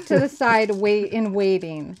off to the side,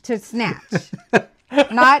 waiting to snatch,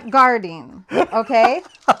 not guarding. Okay.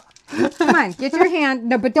 Come on, get your hand.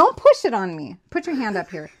 No, but don't push it on me. Put your hand up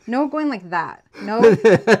here. No going like that. No.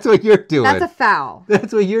 That's what you're doing. That's a foul.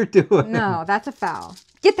 That's what you're doing. No, that's a foul.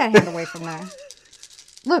 Get that hand away from there.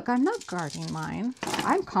 Look, I'm not guarding mine.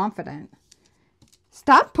 I'm confident.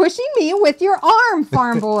 Stop pushing me with your arm,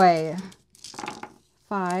 Farm Boy.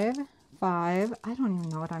 5, 5. I don't even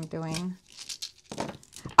know what I'm doing.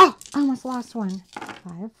 Oh, I almost lost one.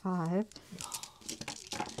 5, 5.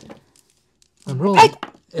 I'm rolling.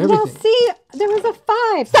 Well, see, there was a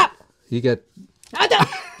 5. Stop. You get...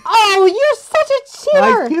 Oh, you're such a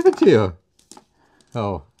cheater. I give it to you.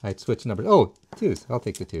 Oh, I switched numbers. Oh, 2s. I'll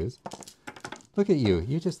take the 2s. Look at you.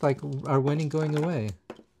 You just like are winning going away.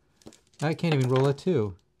 I can't even roll a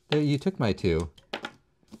 2. There, you took my 2.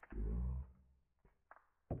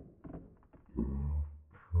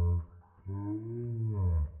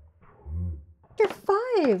 You're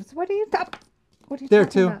 5s. What are you talking There,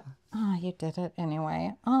 2. about? Oh, you did it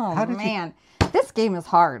anyway. Oh, man. This game is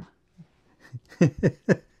hard.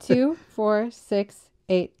 2, 4, 6,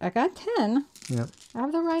 8. I got 10. Yep. I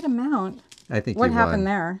have the right amount. I think what you happened won.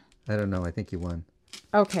 there? I don't know. I think you won.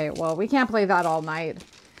 Okay, well, we can't play that all night.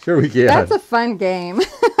 Sure we can. That's a fun game.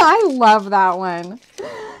 I love that one.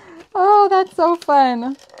 Oh, that's so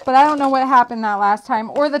fun. But I don't know what happened that last time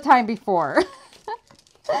or the time before.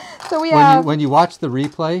 So when you watch the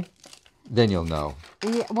replay, then you'll know.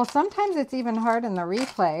 Yeah, well, sometimes it's even hard in the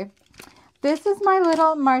replay. This is my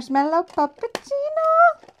little Marshmallow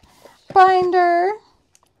Puppichino binder.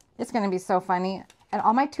 It's going to be so funny. And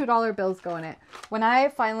all my $2 bills go in it. When I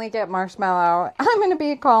finally get Marshmallow, I'm going to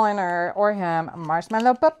be calling her or him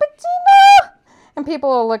Marshmallow Puppichino. And people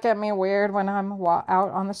will look at me weird when I'm out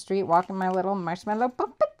on the street walking my little Marshmallow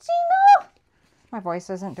Puppichino. My voice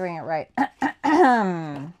isn't doing it right.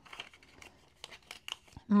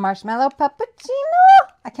 Marshmallow Puppichino.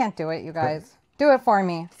 I can't do it, you guys. Do it for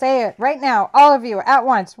me. Say it right now. All of you at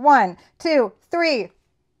once. 1, 2, 3.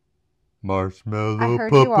 Marshmallow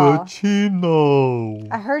Puppichino.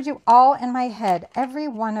 I heard you all in my head. Every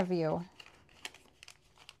one of you.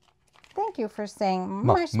 Thank you for saying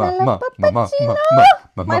Marshmallow Puppichino.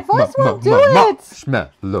 My My voice won't do it.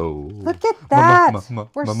 Marshmallow. Look at that.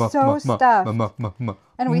 We're so stuffed.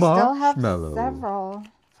 And we still have several.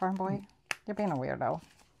 Farm Boy, you're being a weirdo.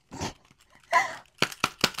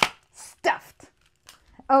 Stuffed.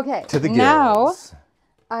 Okay, To the now gills.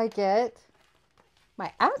 I get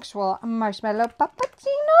my actual Marshmallow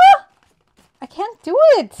Puppichino. I can't do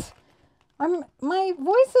it. My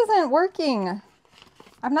voice isn't working.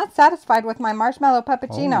 I'm not satisfied with my Marshmallow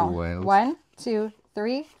Puppichino. Oh, well. 1, 2,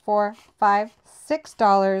 3, 4, 5,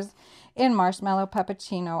 $6 in Marshmallow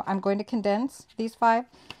Puppichino. I'm going to condense these 5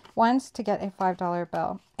 ones to get a $5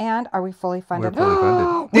 bill. And are we fully funded? We're fully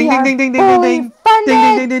funded. We Ding, are ding, ding, ding, fully ding, ding. funded.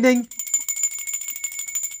 Ding, ding, ding, ding, ding.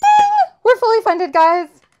 We're fully funded, guys.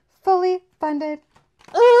 Fully funded.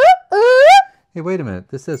 Hey, wait a minute.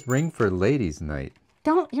 This says ring for ladies' night.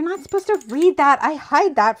 You're not supposed to read that. I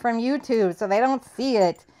hide that from YouTube so they don't see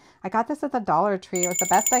it. I got this at the Dollar Tree. It was the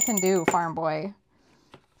best I can do, Farm Boy.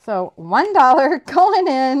 So $1 going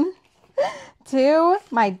in to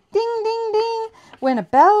my ding, ding, ding. When a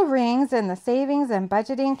bell rings in the savings and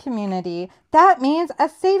budgeting community, that means a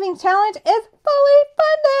saving challenge is fully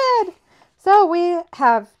funded. So we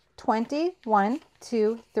have 21,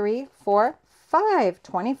 2, 3, 4, 5,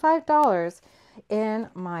 $25 in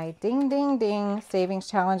my Ding Ding Ding Savings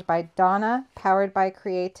Challenge by Donna, powered by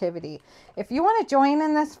Creativity. If you want to join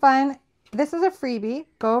in this fun, this is a freebie.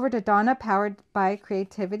 Go over to Donna, powered by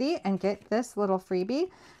Creativity, and get this little freebie.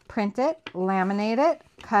 Print it, laminate it,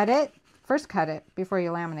 cut it. First cut it before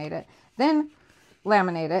you laminate it. Then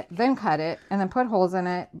laminate it, then cut it, and then put holes in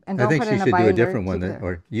it. And don't put it in a binder. I think she should do a different one,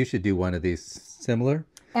 or you should do one of these similar.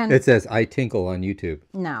 And it says I tinkle on YouTube.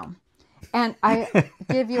 No. And I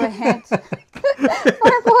give you a hint.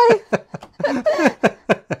 Farm Boy.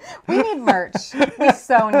 We need merch. We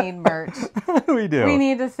so need merch. We do. We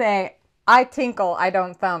need to say, I tinkle, I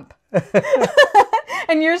don't thump.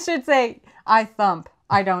 And yours should say, I thump,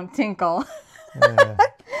 I don't tinkle.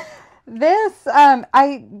 This,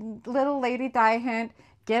 little lady die hint,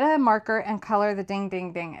 get a marker and color the ding,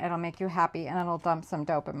 ding, ding. It'll make you happy and it'll dump some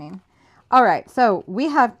dopamine. All right, so we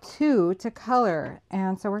have 2 to color.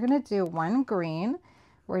 And so we're going to do 1 green.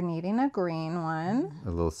 We're needing a green one. A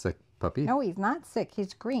little sick puppy. No, he's not sick.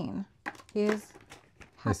 He's green. He's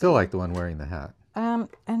happy. I still like the one wearing the hat.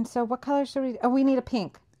 And so what color should we... Oh, we need a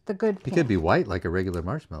pink. The good pink. It could be white like a regular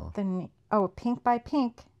marshmallow. Pink by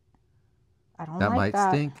pink. I don't that like that. That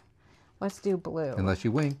might stink. Let's do blue. Unless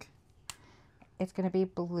you wink. It's going to be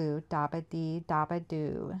blue. Dabba dee, dabba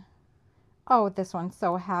doo. Oh, this one's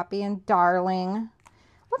so happy and darling.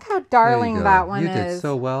 Look how darling that one is. You did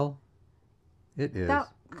so well. It is.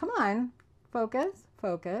 Come on. Focus.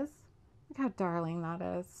 Focus. Look how darling that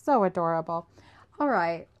is. So adorable. All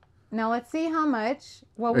right. Now let's see how much.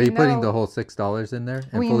 Well, Are you putting the whole $6 in there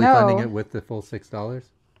and fully funding it with the full $6?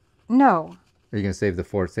 No. Are you going to save the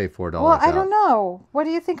 $4 Well, I don't know. What do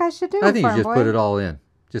you think I should do, I think Farm you just Boy? put it all in.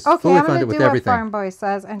 Just okay, fully I'm fund going it to with do everything. what Farm Boy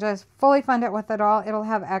says and just fully fund it with it all. It'll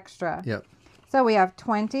have extra. Yep. So we have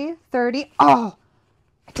 20, 30. Oh,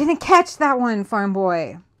 I didn't catch that one, Farm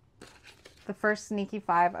Boy. The first sneaky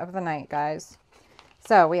 5 of the night, guys.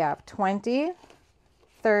 So we have 20,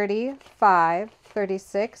 35,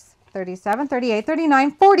 36, 37, 38,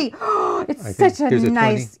 39, 40. Oh, it's such a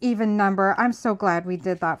nice even number. I'm so glad we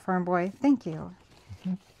did that, Farm Boy. Thank you.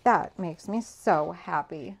 Mm-hmm. That makes me so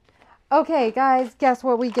happy. Okay, guys, guess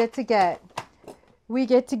what we get to get? We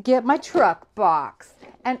get to get my truck box.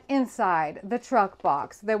 And inside the truck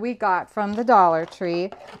box that we got from the Dollar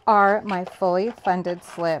Tree are my fully funded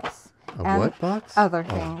slips. A what box? Other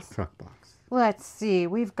things. Truck box. Let's see.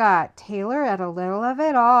 We've got Taylor at A Little of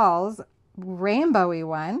It All's rainbowy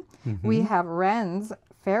one. Mm-hmm. We have Wren's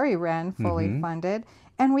Fairy Wren fully funded.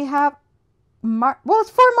 And we have, it's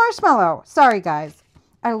for Marshmallow. Sorry, guys.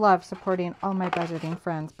 I love supporting all my budgeting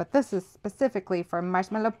friends, but this is specifically for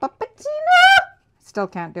Marshmallow Puppichino. Still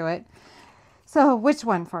can't do it. So which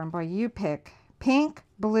one, Farm Boy? You pick. Pink,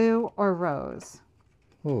 blue, or rose?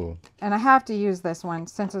 Oh. And I have to use this one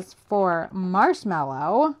since it's for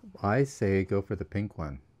Marshmallow. I say go for the pink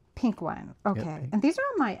one. Pink one. Okay. Yep. And these are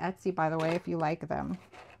on my Etsy, by the way, if you like them.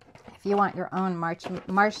 If you want your own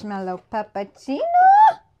Marshmallow Puppichino.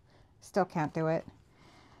 Still can't do it.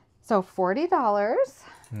 So $40.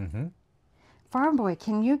 Mm-hmm. Farm Boy,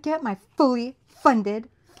 can you get my fully funded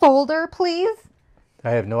folder, please? I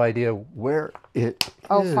have no idea where it is.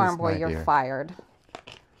 Oh, Farm Boy, you're fired.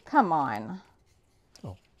 Come on.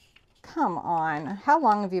 Oh. Come on. How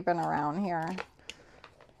long have you been around here?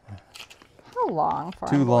 How long,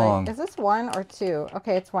 Farm Boy? Too long. Is this 1 or 2?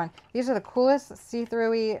 Okay, it's 1. These are the coolest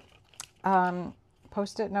see-through-y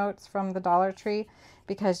Post-it notes from the Dollar Tree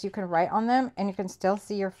because you can write on them and you can still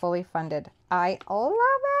see you're fully funded. I love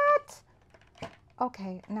it.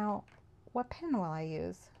 Okay, now what pen will I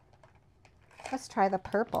use? Let's try the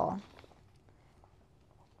purple.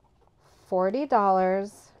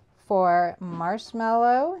 $40 for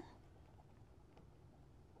Marshmallow.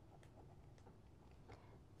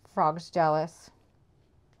 Frog's jealous.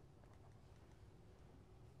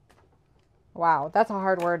 Wow, that's a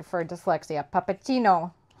hard word for dyslexia.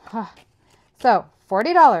 Puppichino. So,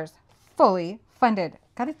 $40, fully funded.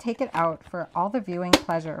 Got to take it out for all the viewing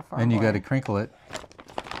pleasure. And you got to crinkle it.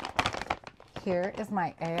 Here is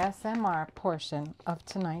my ASMR portion of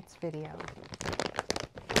tonight's video.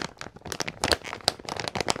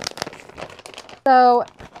 So,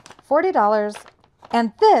 $40,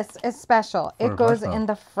 and this is special. It goes in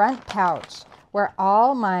the front pouch where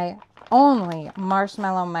all my only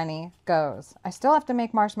marshmallow money goes. I still have to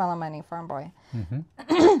make marshmallow money, Farm Boy.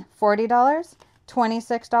 $40,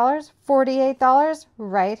 $26, $48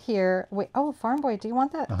 right here. Wait, oh, Farm Boy, do you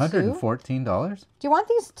want that $114? Do you want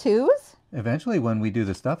these twos? Eventually when we do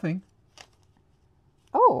the stuffing.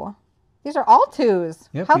 Oh, these are all twos.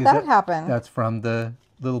 Yep, How'd that happen? That's from the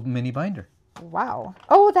little mini binder. Wow.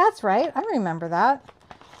 Oh, that's right. I remember that.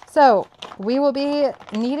 So we will be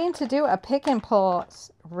needing to do a pick and pull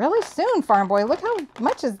really soon, Farm Boy. Look how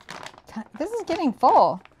much this is getting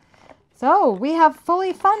full. So we have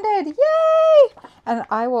fully funded. Yay! And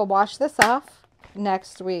I will wash this off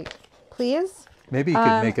next week. Please. Maybe you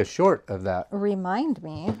could make a short of that. Remind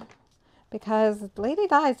me, because Lady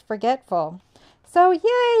Di's forgetful. So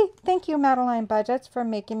yay! Thank you, Madeline Budgets, for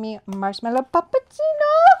making me Marshmallow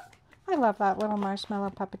Puppichino. I love that little Marshmallow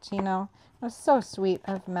Puppichino. It was so sweet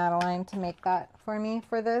of Madeline to make that for me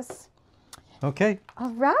for this. Okay.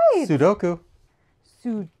 All right. Sudoku.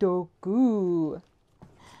 Sudoku.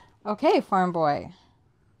 Okay, Farm Boy.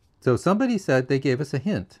 So somebody said they gave us a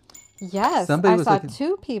hint. Yes. I saw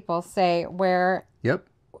two people say where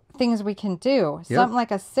things we can do. Something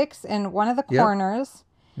like a 6 in one of the corners.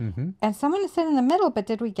 And someone said in the middle, but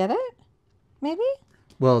did we get it? Maybe?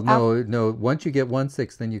 Well, no. Once you get 1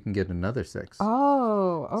 6, then you can get another 6.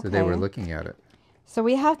 Oh, okay. So they were looking at it. So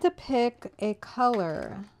we have to pick a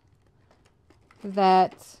color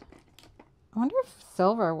that, I wonder if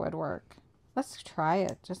silver would work. Let's try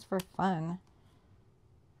it just for fun.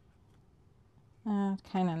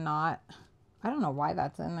 Kind of not. I don't know why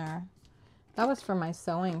that's in there. That was for my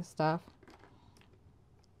sewing stuff.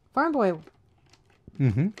 Farm Boy,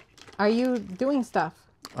 are you doing stuff?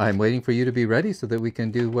 I'm waiting for you to be ready so that we can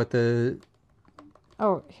do what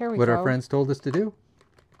our friends told us to do.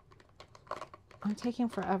 I'm taking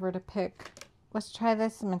forever to pick. Let's try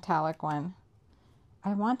this metallic one.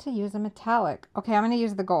 I want to use a metallic. Okay, I'm going to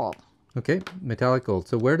use the gold. Okay, metallic gold.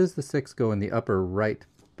 So where does the 6 go in the upper right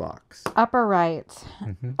box? Upper right.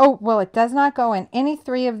 Oh, well, it does not go in any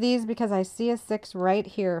 3 of these because I see a 6 right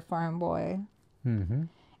here, Farm Boy. And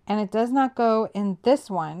it does not go in this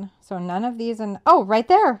one. So none of these. Oh, right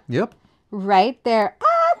there. Yep. Right there.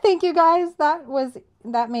 Ah, thank you guys.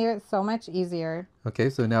 That made it so much easier. Okay,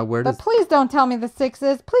 so now where does... But please don't tell me the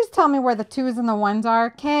 6s. Please tell me where the 2s and the 1s are,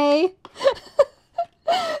 okay?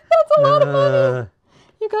 That's a lot of money.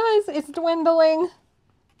 You guys, it's dwindling.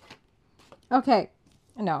 Okay.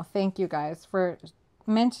 No, thank you guys for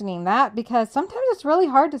mentioning that because sometimes it's really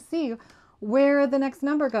hard to see where the next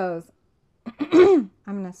number goes. I'm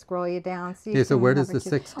going to scroll you down. So where does the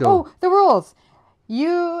 6 go? Oh, the rules.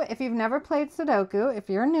 If you've never played Sudoku, if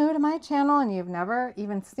you're new to my channel and you've never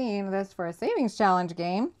even seen this for a savings challenge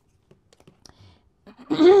game,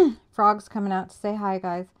 Frog's coming out to say hi,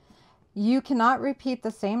 guys. You cannot repeat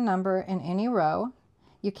the same number in any row.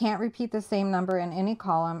 You can't repeat the same number in any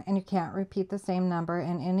column, and you can't repeat the same number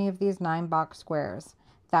in any of these 9-box squares.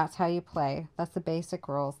 That's how you play. That's the basic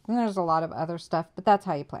rules. And there's a lot of other stuff, but that's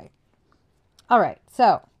how you play. All right,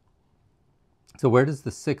 so where does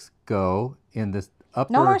the 6 go in this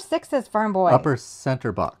upper... No more 6s, Farm Boy. Upper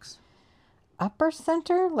center box. Upper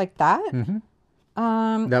center? Like that?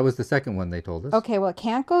 That was the second one they told us. Okay, well, it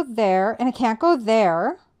can't go there, and it can't go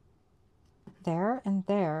there. There and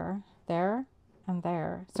there. There and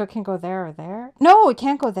there. So it can go there or there? No, it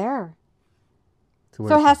can't go there. So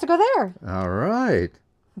it has to go there. All right.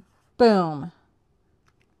 Boom.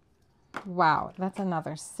 Wow, that's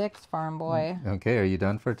another 6, Farm Boy. Okay, are you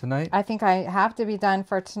done for tonight? I think I have to be done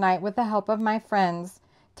for tonight with the help of my friends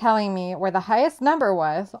telling me where the highest number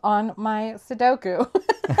was on my Sudoku.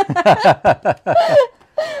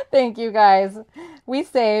 Thank you, guys. We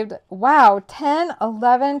saved, wow, $10,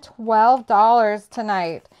 $11, $12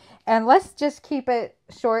 tonight. And let's just keep it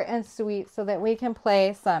short and sweet so that we can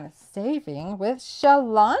play some saving with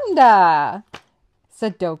Shalonda.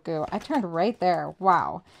 Sudoku. I turned right there.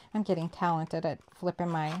 Wow. I'm getting talented at flipping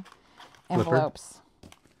my envelopes.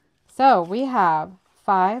 So we have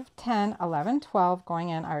 5, 10, 11, 12 going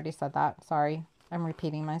in. I already said that. Sorry. I'm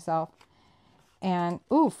repeating myself. And,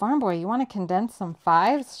 ooh, Farm Boy, you want to condense some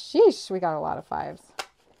 5s? Sheesh, we got a lot of 5s.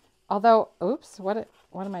 Although, oops, what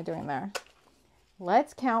am I doing there?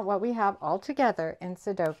 Let's count what we have all together in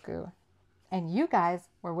Sudoku. And you guys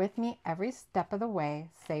were with me every step of the way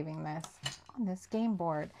saving this on this game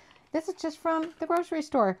board. This is just from the grocery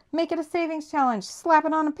store. Make it a savings challenge. Slap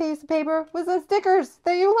it on a piece of paper with some stickers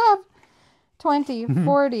that you love. 20,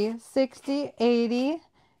 40, 60, 80,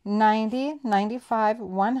 90, 95,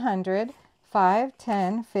 100, 5,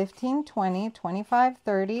 10, 15, 20, 25,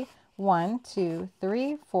 30, 1, 2,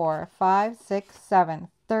 3, 4, 5, 6, 7,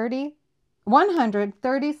 30,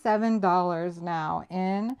 $137 now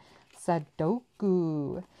in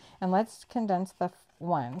Sudoku. And let's condense the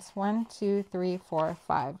ones. 1, 2, 3, 4,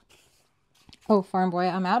 5. Oh, Farm Boy,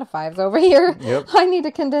 I'm out of 5s over here. Yep. I need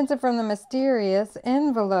to condense it from the mysterious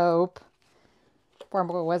envelope. Farm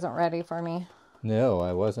Boy wasn't ready for me. No,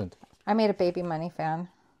 I wasn't. I made a baby money fan.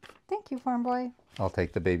 Thank you, Farm Boy. I'll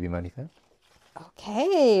take the baby money fan.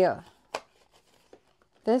 Okay.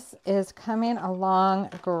 This is coming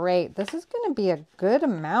along great. This is going to be a good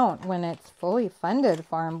amount when it's fully funded,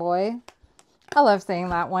 Farm Boy. I love saying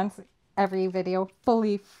that once every video.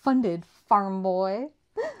 Fully funded, Farm Boy.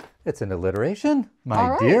 It's an alliteration, my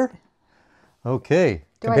All right. dear. Okay.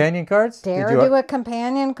 Companion cards? Dare do a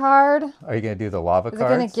companion card? Are you going to do the lava cards? Is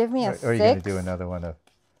it going to give me a 6? Or are you going to do another one of...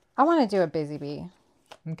 I want to do a Busy Bee.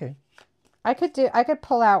 Okay. I could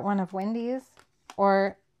pull out one of Wendy's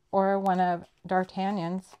or one of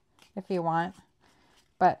D'Artagnan's if you want.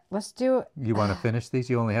 But let's do... You want to finish these?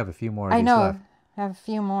 You only have a few more of I these know. left. I have a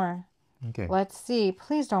few more. Okay. Let's see.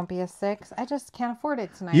 Please don't be a 6. I just can't afford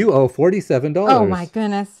it tonight. You owe $47. Oh my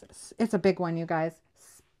goodness. It's a big one, you guys.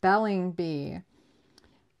 Spelling Bee.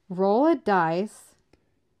 Roll a dice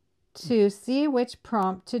to see which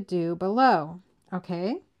prompt to do below.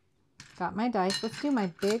 Okay. Got my dice. Let's do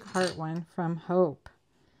my big heart one from Hope.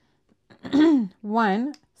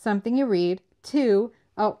 1, something you read. 2,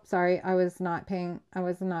 oh, sorry. I was not being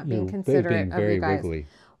considerate of you guys. Wiggly.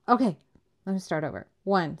 Okay. Let me start over.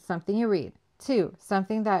 1, something you read. 2,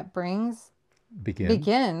 something that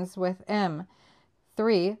begins with M.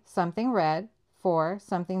 3, something read. 4,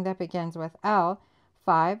 something that begins with L.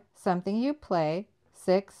 5, something you play.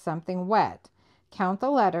 6, something wet. Count the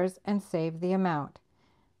letters and save the amount.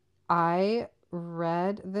 I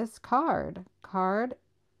read this card.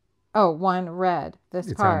 Oh, 1 read this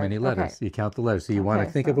It's card. how many letters. Okay. You count the letters. So you want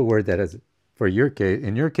to think of a word that has,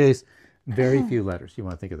 in your case, very few letters. You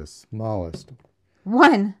want to think of the smallest.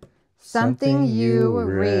 1, something you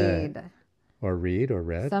read. Or read or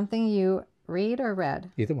read. Something you read or read.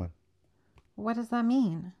 Either one. What does that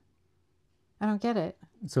mean? I don't get it.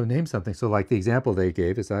 So name something. So like the example they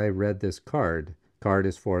gave is I read this card. Card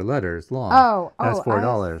is 4 letters long. That's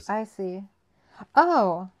 $4. I see.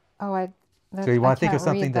 So you want to think of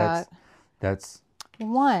something that's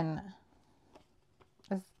 1.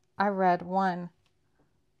 I read 1.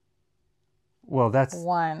 Well, that's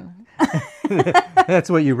 1.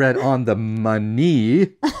 that's what you read on the money.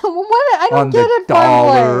 What? I don't get it,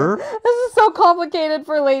 dollar. This is so complicated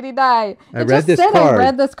for Lady Di. I read this card. I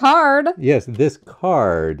read this card. Yes, this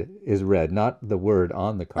card is read, not the word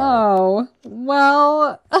on the card. Oh,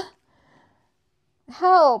 well,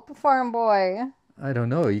 help, Farm Boy. I don't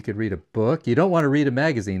know. You could read a book. You don't want to read a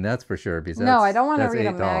magazine, that's for sure. Because No, I don't want to read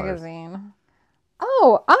 $8. a magazine.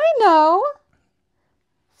 Oh, I know.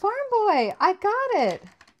 Farm Boy, I got it.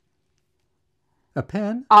 A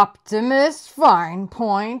pen? Optimus Fine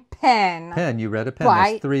Point Pen. Pen. You read a pen.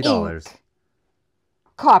 By That's $3. Ink.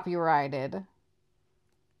 Copyrighted.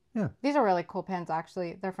 Yeah. These are really cool pens,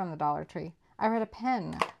 actually. They're from the Dollar Tree. I read a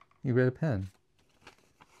pen. You read a pen.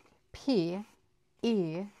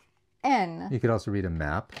 P-E-N. You could also read a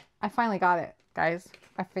map. I finally got it, guys.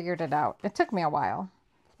 I figured it out. It took me a while.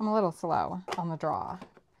 I'm a little slow on the draw.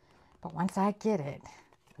 But once I get it,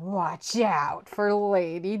 watch out for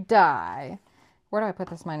Lady Di. Where do I put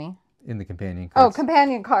this money? In the companion cards. Oh,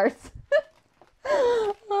 companion cards.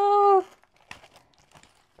 Oh.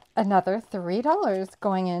 Another $3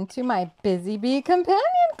 going into my Busy Bee companion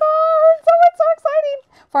cards. Oh, it's so exciting.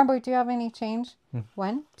 Farm Boy, do you have any change?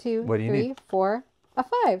 1, 2, What do you 3, need? 4, a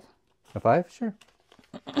 5. A 5? Sure.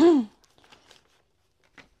 You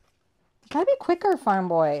Gotta be quicker, Farm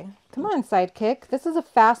Boy. Come on, Sidekick. This is a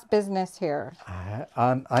fast business here.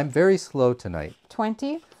 I'm very slow tonight.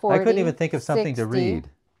 20, 40, I couldn't even think of something 60. to read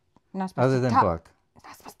Not supposed other to than talk. book. I'm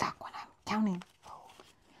not supposed to talk when I'm counting.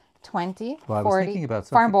 20, Well, I was 40. thinking about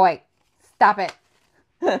Farm something. Boy, stop it.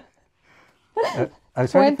 I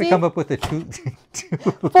was trying 20, to come up with a two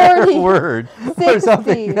 40, word 60, or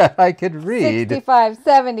something that I could read. 65,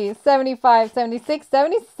 70, 75, 76,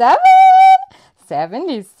 77.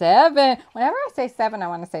 77. Whenever I say 7, I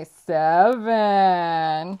want to say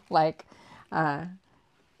 7. Like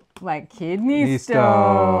kidney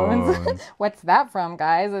stones. What's that from,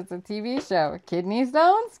 guys? It's a TV show. Kidney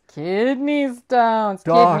stones? Kidney stones.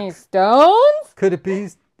 Doc. Kidney stones? Could it be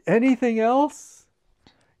anything else?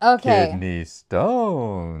 Okay. Kidney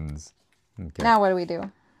stones. Okay. Now what do we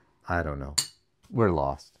do? I don't know. We're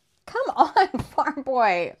lost. Come on, Farm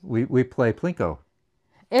Boy. We play Plinko.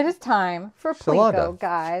 It is time for Shalanda. Plinko,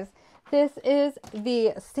 guys. This is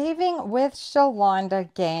the Saving with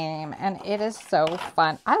Shalanda game, and it is so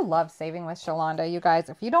fun. I love Saving with Shalanda, you guys.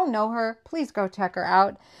 If you don't know her, please go check her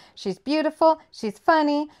out. She's beautiful. She's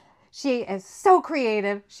funny. She is so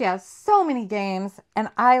creative. She has so many games, and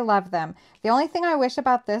I love them. The only thing I wish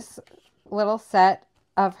about this little set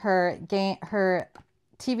of her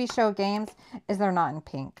TV show games is they're not in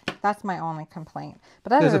pink. That's my only complaint.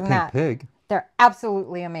 But other There's a than pink that, pig. they're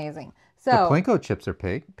absolutely amazing. The So Plinko chips are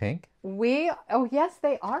pink. oh yes,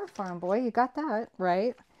 they are, Farm Boy. You got that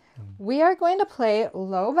right. We are going to play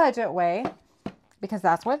low budget way because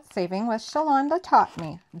that's what Saving with Shalanda taught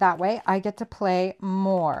me. That way I get to play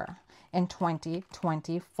more in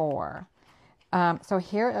 2024. So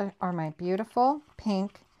here are my beautiful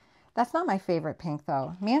pink. That's not my favorite pink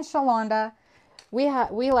though. Me and Shalanda, we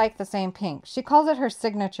like the same pink. She calls it her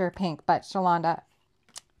signature pink, but Shalanda,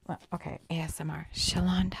 well, okay, ASMR.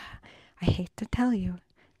 Shalanda, I hate to tell you,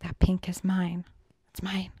 that pink is mine. It's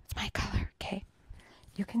mine. It's my color, okay?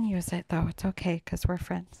 You can use it, though. It's okay, because we're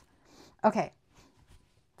friends. Okay.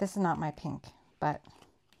 This is not my pink, but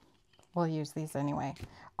we'll use these anyway.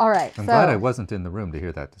 All right. I'm glad I wasn't in the room to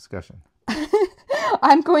hear that discussion.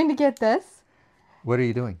 I'm going to get this. What are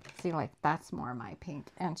you doing? See, like, that's more my pink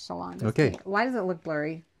and Shalanda's Okay. pink. Why does it look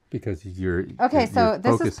blurry? Because you're Okay, so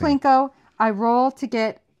this is Plinko. I roll to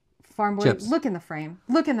get Farm Boy. Chips. Look in the frame.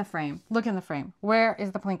 Look in the frame. Look in the frame. Where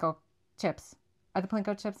is the Plinko chips? Are the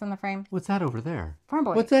Plinko chips in the frame? What's that over there? Farm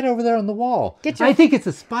Boy. What's that over there on the wall? I think it's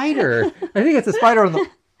a spider. I think it's a spider on the...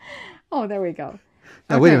 Oh, there we go.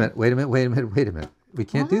 Now, wait a minute. We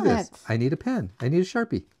can't do this. What? I need a pen. I need a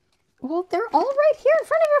Sharpie. Well, they're all right here in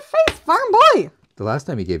front of your face, Farm Boy. The last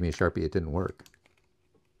time you gave me a Sharpie, it didn't work.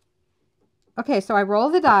 Okay, so I roll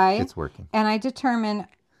the die. It's working. And I determine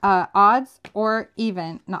odds or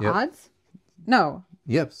even. Not Yep. odds? No.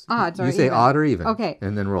 Yep. Odds or You say even. odd or even. Okay.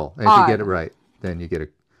 And then roll. And Odd. if you get it right, then you get a...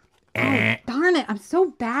 Oh, darn it. I'm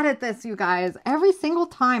so bad at this, you guys. Every single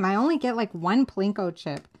time, I only get like one Plinko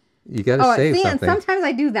chip. You got to save see, something. and sometimes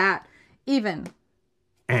I do that. Even.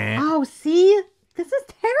 Oh, see? This is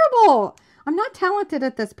terrible. I'm not talented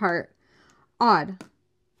at this part. Odd.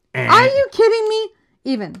 Are you kidding me?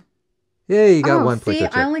 Even. Yeah, you got one see, Plinko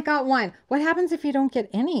chip. I only got one. What happens if you don't get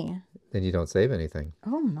any? Then you don't save anything.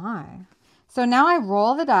 Oh, my. So now I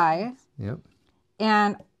roll the die. Yep.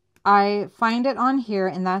 And I find it on here,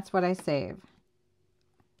 and that's what I save.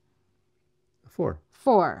 4.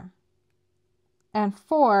 4. And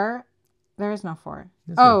 4, there is no 4.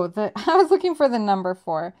 Yes, Oh, I was looking for the number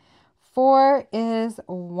 4. 4 is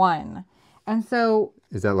 1. And so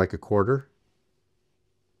Is that like a quarter?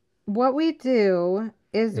 what we do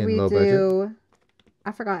is In we low do...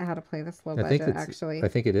 I forgot how to play this low budget, actually. I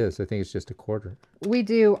think it is. I think it's just a quarter. We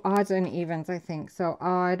do odds and evens, I think. So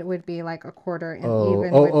odd would be like a quarter, and even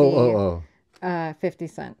Oh. would be 50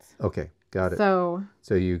 cents. Okay, got it. So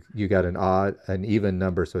So you got an even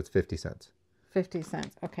number, so it's 50 cents. 50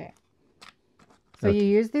 cents. Okay. So you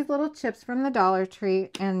use these little chips from the Dollar Tree,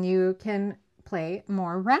 and you can play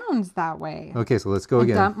more rounds that way. Okay, so let's go And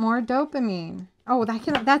again. dump more dopamine. Oh,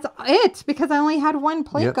 that's it, because I only had one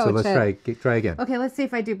Plinko Yep, so let's chip. try again. Okay, let's see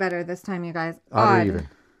if I do better this time, you guys. Odd or even?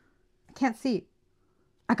 I can't see.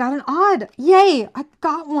 I got an odd. Yay, I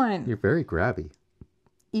got one. You're very grabby.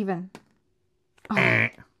 Even. Oh.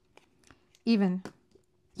 Even.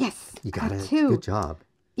 Yes. You got it. 2. Good job.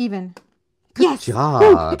 Even. Good Yes. job.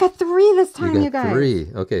 Ooh, I got 3 this time, you got guys.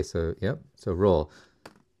 3. Okay, so yep. So roll.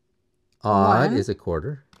 Odd 1 is a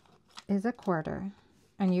quarter. is a quarter.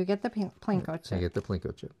 And you get the Plinko I chip. get the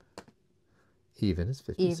Plinko chip. Even is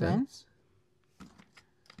 50 Even. cents.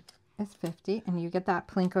 Is 50. And you get that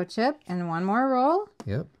Plinko chip. And one more roll.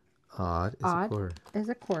 Yep. Odd is a quarter. Is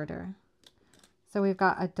a quarter. So we've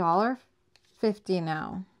got $1 50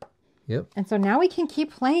 now. Yep. And so now we can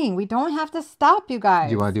keep playing. We don't have to stop, you guys.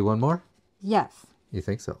 Do you want to do one more? Yes. You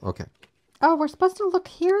think so? Okay. Oh, we're supposed to look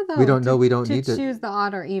here, though. We don't know. We don't need to choose the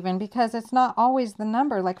odd or even because it's not always the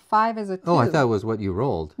number. Like 5 is a 2. Oh, I thought it was what you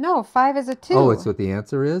rolled. No, 5 is a 2. Oh, it's what the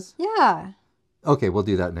answer is? Yeah. Okay, we'll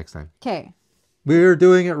do that next time. Okay. We're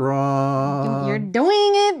doing it wrong. You're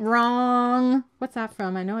doing it wrong. What's that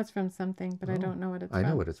from? I know it's from something, but I don't know what it's from. I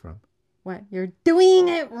know what it's from. What? You're doing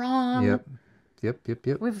it wrong. Yep.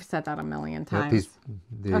 We've said that a million Yep, times.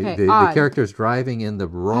 the character's driving in the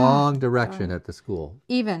wrong direction at the school.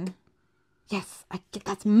 Even. Yes, I get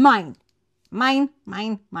that's mine. Mine.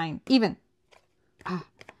 Even.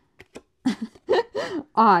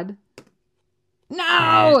 Odd.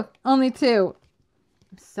 No! Only 2.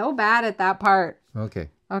 I'm so bad at that part. Okay.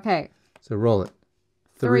 Okay. So roll it.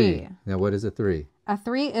 3. Now what is a 3? A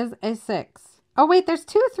 3 is a 6. Oh, wait, there's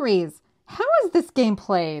 2 3s. How is this game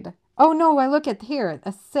played? Oh, no, I look at here.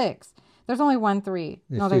 A 6. There's only 1 3.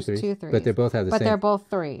 No, there's 2 3s. But they both have the same. But they're both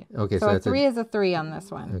 3. Okay, so a 3 is a 3 on this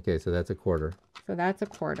one. Okay, so that's a quarter. So that's a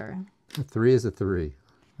quarter. A 3 is a 3.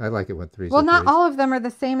 I like it when 3s Well, are not 3s. all of them are the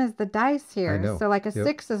same as the dice here. I know. So like a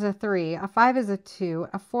 6 is a 3, a 5 is a 2,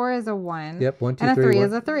 a 4 is a 1, Yep, 1, 2, and 3, a 3 1,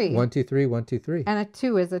 is a 3. 1, 2, 3, 1, 2, 3. And a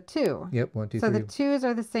 2 is a 2. Yep, 1, 2, so 3. the 2s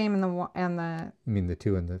are the same and the You mean the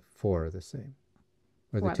 2 and the 4 are the same.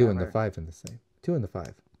 Or the 2 and the Whatever. 5 are the same. 2 and the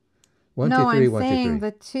 5. 1, no, 2, 3, I'm 1, 2, saying 3.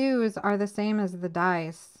 the 2s are the same as the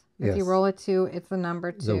dice. If you Yes. roll a 2, it's the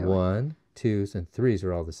number 2. The 1, 2s, and 3s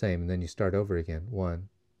are all the same. And then you start over again. 1,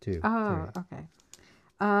 2, 3. Oh, okay.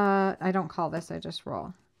 I don't call this, I just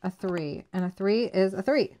roll. A 3. And a 3 is a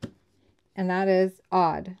 3. And that is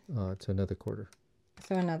odd. It's another quarter.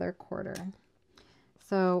 So another quarter.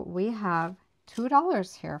 So we have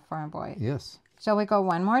 $2 here, Farm Boy. Yes. Shall we go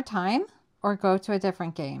one more time or go to a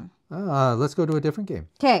different game? Let's go to a different game.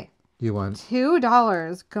 Okay. You want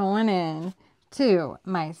 $2 going in to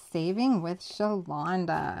my Saving with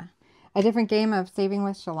Shalonda. A different game of Saving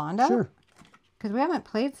with Shalonda? Sure. Because we haven't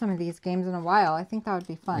played some of these games in a while. I think that would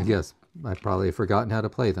be fun. Yes. I've probably forgotten how to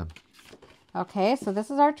play them. Okay, so this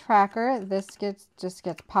is our tracker. This just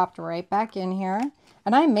gets popped right back in here.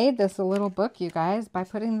 And I made this a little book, you guys, by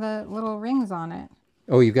putting the little rings on it.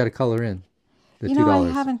 Oh, you've got to color in the $2. You know, I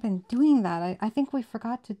haven't been doing that. I think we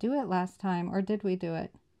forgot to do it last time. Or did we do it?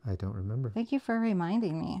 I don't remember. Thank you for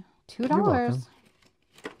reminding me. $2. You're welcome.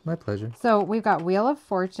 My pleasure. So we've got Wheel of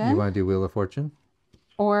Fortune. You want to do Wheel of Fortune?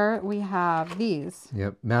 Or we have these.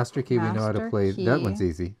 Yep. Master Key, we know how to play. Key. That one's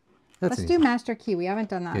easy. That's Let's easy. do Master Key. We haven't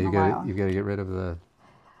done that in a while. You've got to get rid of the...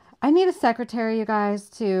 I need a secretary, you guys,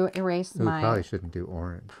 to erase We my probably shouldn't do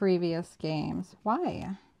orange. previous games.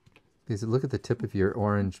 Why? Because look at the tip of your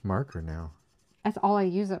orange marker now. That's all I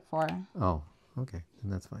use it for. Oh, okay.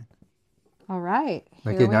 Then that's fine. All right.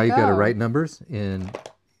 Okay, now you've got to write numbers in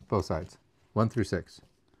both sides. 1 through 6.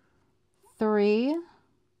 3,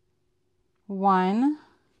 1,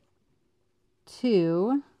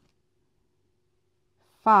 2,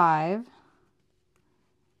 5,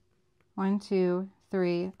 1, 2,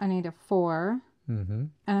 3. I need a 4 Mm-hmm.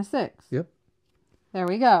 and a 6. Yep. There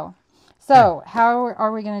we go. So how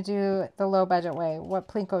are we going to do the low budget way? What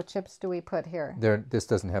Plinko chips do we put here? This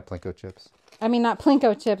doesn't have Plinko chips. I mean, not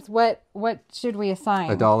Plinko chips. What should we assign?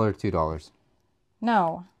 $1, $2.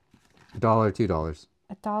 No. $1, $2.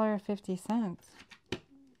 $1.50.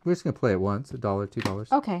 We're just going to play it once. $1,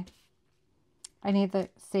 $2. Okay. I need the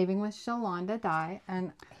Saving with Shalonda die,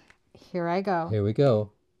 and here I go. Here we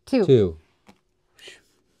go. 2. 2.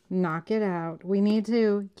 Knock it out. We need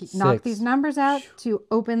to knock these numbers out to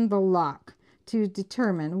open the lock to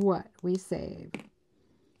determine what we save.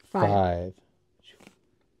 5.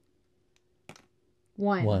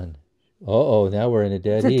 1. 1. Uh-oh, now we're in a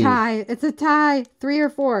dead heat. It's a tie. It's a tie. 3 or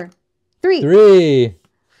 4? 3. 3.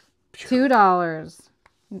 $2.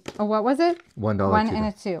 Oh, what was it? $1. 1 and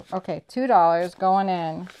a 2. Okay, $2 going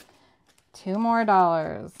in. 2 more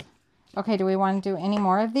dollars. Okay, do we want to do any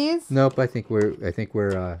more of these? Nope, I think we're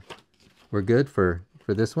good for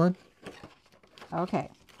this one. Okay.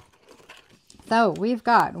 So we've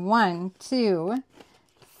got 1, 2,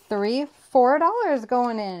 3, $4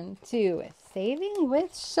 going in to Saving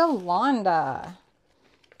with Shalonda.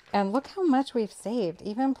 And look how much we've saved,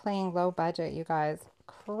 even playing low budget, you guys.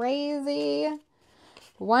 Crazy.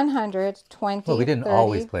 100, 20, Well, we didn't 30,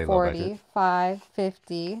 always play low 40, budget. 5,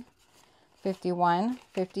 50, 51,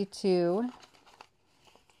 52,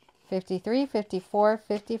 53, 54,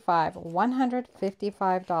 55,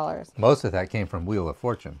 $155. Most of that came from Wheel of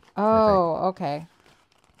Fortune. Oh, okay.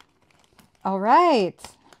 All right.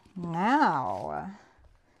 Now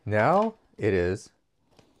Now it is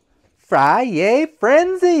Fry-yay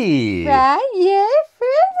frenzy! Fry-yay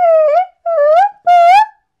frenzy!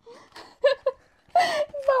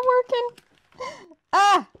 It's not working.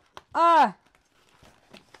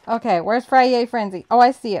 Okay, where's Fry-yay frenzy? Oh,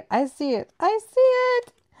 I see it. I see it. I see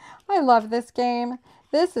it. I love this game.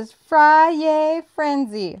 This is Fry-yay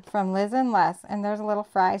frenzy from Liz and Les, and there's a little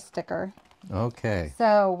fry sticker. Okay.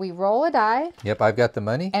 So we roll a die. Yep, I've got the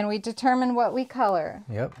money. And we determine what we color.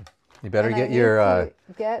 Yep. You better and get I your... need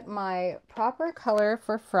to get my proper color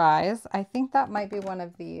for fries. I think that might be one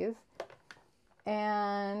of these.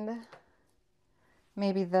 And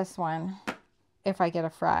maybe this one, if I get a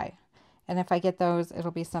fry. And if I get those, it'll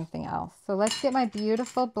be something else. So let's get my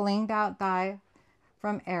beautiful blinged out die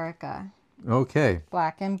from Erica. Okay.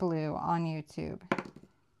 Black and blue on YouTube.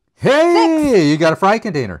 Hey! 6. You got a fry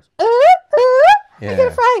container. Yeah. I get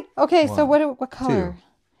a fry. Okay, 1, so what color? 2.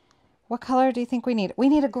 What color do you think we need? We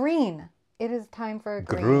need a green. It is time for a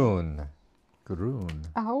green. Green.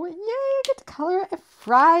 Oh, yay! I get to color a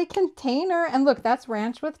fry container. And look, that's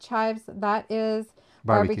ranch with chives. That is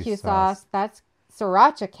barbecue sauce. That's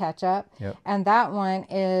sriracha ketchup. Yep. And that one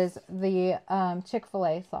is the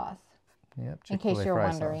Chick-fil-A sauce. Yep. In case you're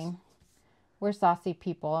wondering. Sauce. We're saucy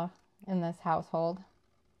people in this household.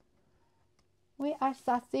 We are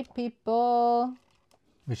saucy people.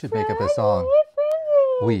 We should make up a song.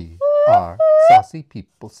 We are saucy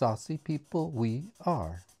people, we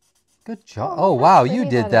are. Good job. Oh, wow, you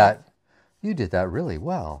did that. You did that really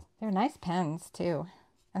well. They're nice pens, too.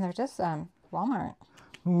 And they're just Walmart.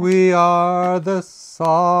 We are the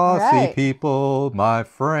saucy people, my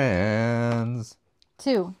friends.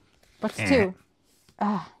 2. What's 2?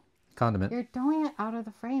 Condiment. You're throwing it out of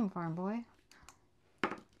the frame, farm boy.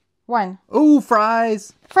 1. Ooh,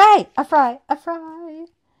 fries. Fry! A fry! A fry!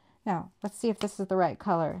 Now, let's see if this is the right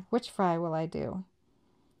color. Which fry will I do?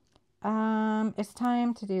 It's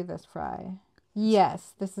time to do this fry.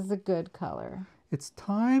 Yes, this is a good color. It's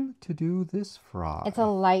time to do this fry. It's a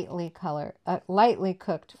lightly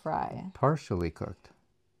cooked fry. Partially cooked.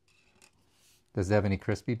 Does it have any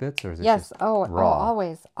crispy bits, or is it just raw?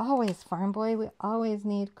 Oh, always, farm boy. We always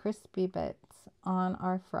need crispy bits on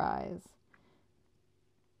our fries.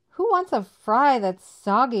 Who wants a fry that's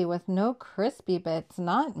soggy with no crispy bits?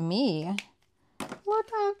 Not me. Look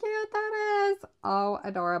how cute that is. Oh,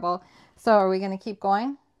 adorable. So are we going to keep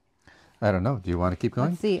going? I don't know. Do you want to keep going?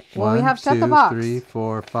 Let's see. Well, we have shut the box. 1, 2, 3,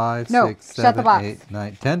 4, 5, no, 6, shut 7, the box. 8,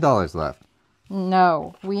 9, $10 left.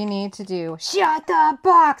 No, we need to do shut the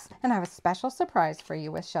box. And I have a special surprise for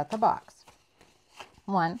you with shut the box.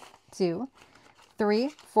 1, 2, 3,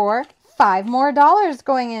 4, 5 more dollars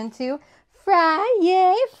going into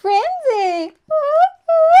Fry-yay frenzy.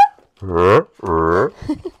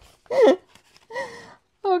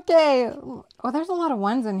 Okay. Oh, there's a lot of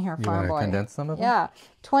ones in here, farm boy. You want to condense some of them? Yeah.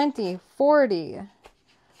 20, 40,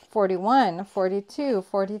 41, 42,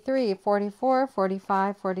 43, 44,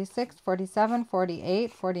 45, 46, 47,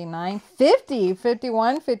 48, 49, 50,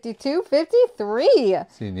 51, 52, 53.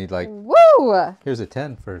 So you need like... Woo! Here's a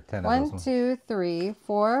 10 for 10 1, of those. 2, 3,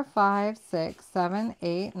 4, 5, 6, 7,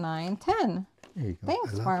 8, 9, 10. There you go.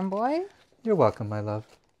 Thanks, farm boy. You're welcome, my love.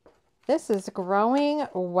 This is growing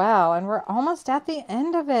well, and we're almost at the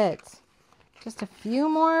end of it. Just a few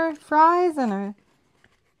more fries and a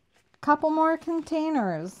couple more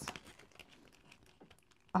containers.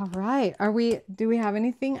 All right. Do we have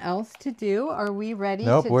anything else to do? Are we ready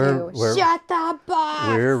to do shut the box?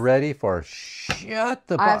 We're ready for shut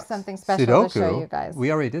the box. I have something special SUDOKU. to show you guys.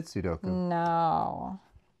 We already did SUDOKU. No.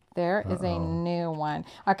 There is a new one.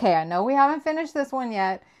 Okay, I know we haven't finished this one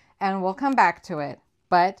yet, and we'll come back to it.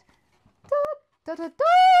 But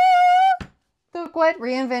look what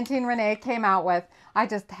Reinventing Renee came out with. I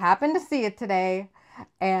just happened to see it today,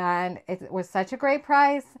 and it was such a great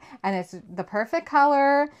price, and it's the perfect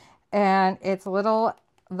color, and it's those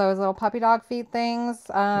little puppy dog feet things.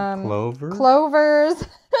 Clovers.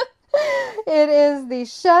 It is the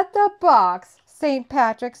Shut the Box St.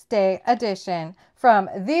 Patrick's Day edition from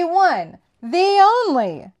the one, the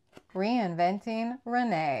only Reinventing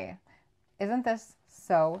Renee. Isn't this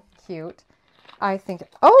so cute? I think...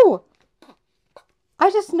 Oh! I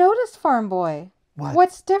just noticed, Farm Boy. What?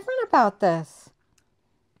 What's different about this?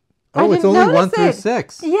 Oh, it's only 1 through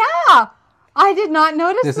 6. Yeah! I did not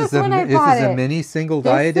notice this when I bought it. This is a mini single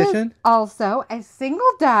die edition? Is also a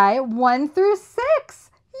single die 1 through 6.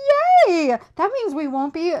 Yay! That means we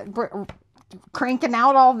won't be cranking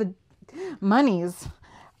out all the monies.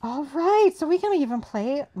 All right, so we can even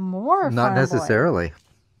play more. Not necessarily.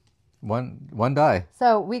 One die.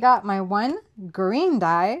 So we got my 1 green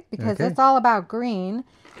die because it's all about green,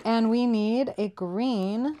 and we need a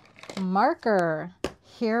green marker.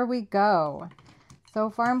 here we go.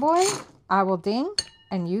 So, Farm Boy, I will ding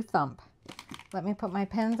and you thump. Let me put my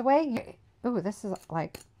pens away. Ooh, this is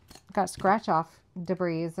like got scratch off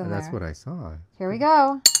debris in there. That's what I saw. Here we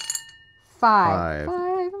go. 5. 5.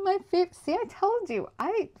 5, my favorite. See, I told you.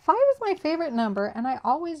 5 is my favorite number, and I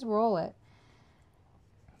always roll it.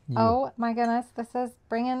 Oh my goodness! This is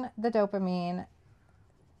bringing the dopamine.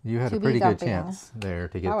 You had a pretty good chance there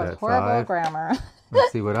to get that 5. That was horrible grammar.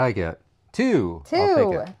 Let's see what I get. 2. 2.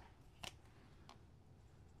 I'll take it.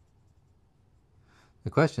 The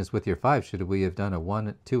question is, with your 5, should we have done a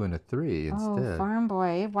 1, 2, and a 3 instead? Oh, Farm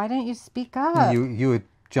Boy, why didn't you speak up? You had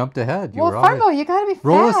jumped ahead. Well, Farm Boy, you gotta be fast.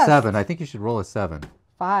 Roll a 7. I think you should roll a 7.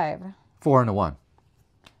 5. 4 and a 1.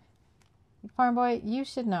 Farm Boy, you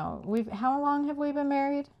should know. How long have we been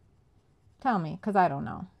married? Tell me, because I don't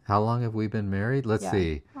know. How long have we been married? Let's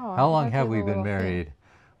see. Oh, how long have we been married?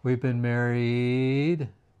 We've been married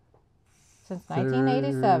since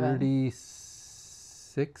 1987.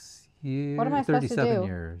 36 years. What am I supposed to do? 37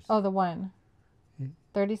 years. Oh, the 1.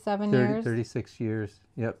 37 years? 36 years.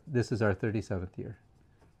 Yep, this is our 37th year.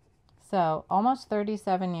 So, almost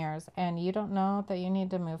 37 years, and you don't know that you need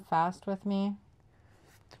to move fast with me?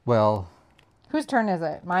 Well... Whose turn is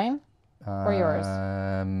it? Mine? Or yours?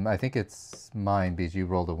 I think it's mine because you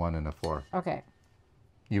rolled a 1 and a 4. Okay.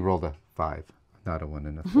 You rolled a 5, not a 1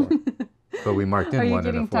 and a 4. But we marked in 1 and a 4. Are you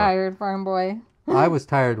getting tired, Farm Boy? I was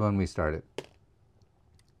tired when we started.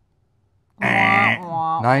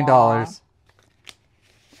 $9.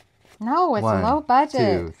 No, it's 1, low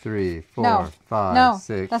budget. 2, 3, 4, 5, no,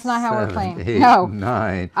 6, that's not how 7, we're playing. 8, No.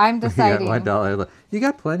 9. I'm deciding. You got $1 left. You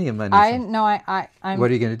got plenty of money. I'm. What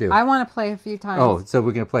are you going to do? I want to play a few times. Oh, so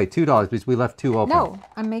we're going to play $2 because we left 2 open. No,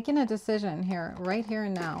 I'm making a decision here, right here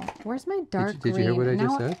and now. Where's my dark green? Did you hear what I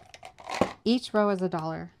just said? Each row is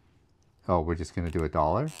 $1. Oh, we're just going to do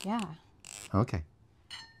 $1? Yeah. Okay.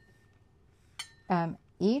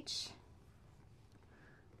 Each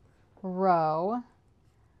row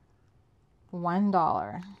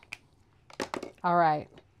 $1. All right.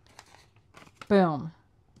 Boom.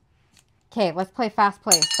 Okay, let's play fast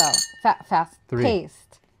place though. Fast 3.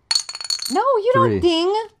 paced. No, you 3. don't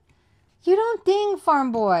ding. You don't ding,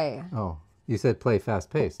 Farm Boy. Oh, you said play fast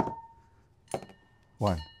paced.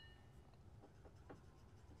 1.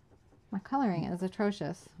 My coloring is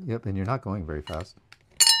atrocious. Yep, and you're not going very fast.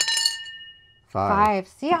 5.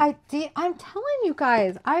 See, I'm telling you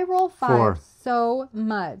guys, I roll 5 4. so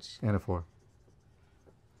much. And a 4.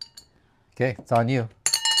 Okay, it's on you.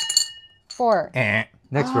 4.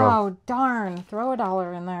 Next row. Oh, darn. Throw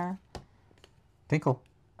 $1 in there. Tinkle.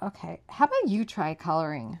 Okay. How about you try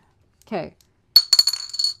coloring? Okay.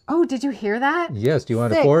 Oh, did you hear that? Yes. Do you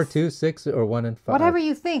want 6. a 4, 2, 6, or 1 and 5? Whatever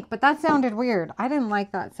you think, but that sounded weird. I didn't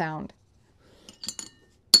like that sound.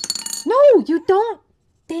 No, you don't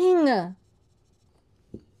ding. You're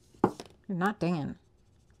not dinging.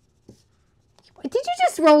 Did you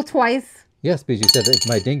just roll twice? Yes, because you said that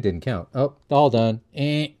my ding didn't count. Oh, all done.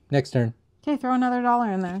 Next turn. Okay, throw another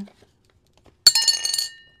 $1 in there.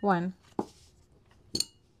 1.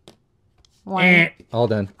 1. All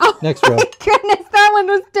done. Oh, next row. My goodness, that one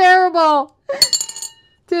was terrible.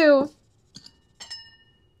 2.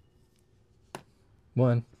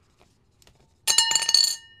 1.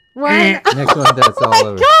 1. Next one, that's oh all my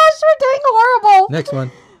over. gosh, we're doing horrible. Next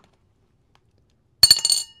one.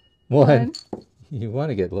 1. You want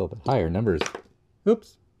to get a little bit higher numbers.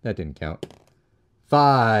 Oops, that didn't count.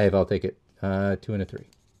 5, I'll take it. 2 and a 3.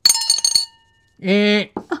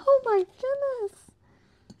 Oh my goodness.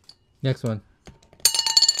 Next one.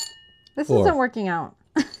 This 4. isn't working out.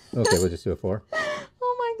 Okay, we'll just do a 4.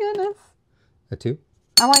 Oh my goodness. A 2.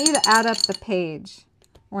 I want you to add up the page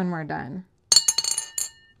when we're done.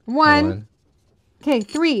 1. Okay,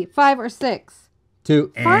 3, 5, or 6.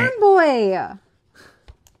 2. Farm Boy.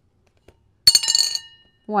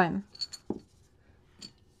 1.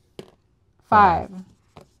 5.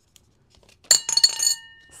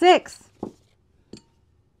 6.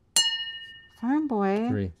 Farm Boy.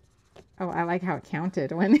 3. Oh, I like how it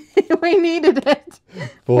counted when we needed it.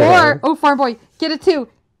 4. Oh, Farm Boy, get a 2.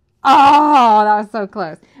 Oh, that was so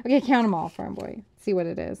close. Okay, count them all, Farm Boy. See what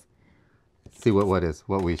it is. See what is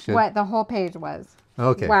what we should. What the whole page was.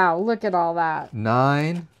 Okay. Wow, look at all that.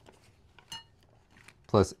 9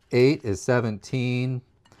 plus 8 is 17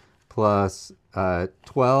 plus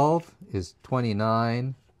 12 is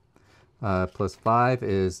 29 plus 5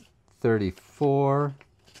 is 34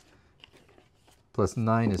 plus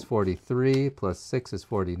 9 is 43 plus 6 is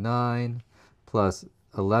 49 plus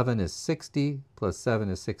 11 is 60 plus 7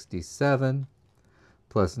 is 67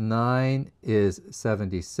 plus 9 is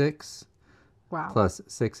 76. Wow. Plus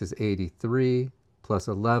 6 is 83. plus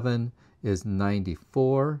 11 is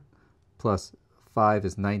 94, plus 5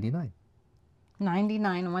 is 99.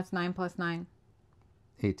 99. And what's 9 plus 9?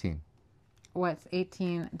 18. What's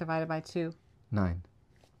 18 divided by 2? 9.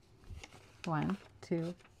 1,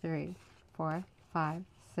 2, 3, 4, 5,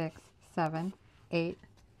 6, 7, 8,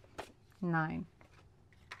 9.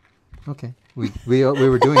 Okay, we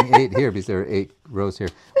were doing 8 here because there are 8 rows here.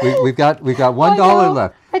 We've got $1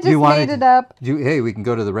 left. I just made it up. Hey, we can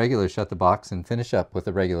go to the regular shut the box and finish up with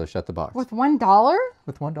the regular shut the box. With $1?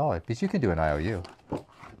 With $1, because you can do an IOU.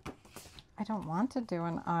 I don't want to do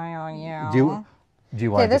an IOU. Do you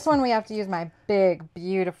want? Okay, this one we have to use my big,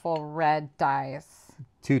 beautiful red dice.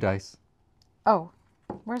 2 dice. Oh,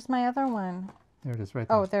 where's my other one? There it is, right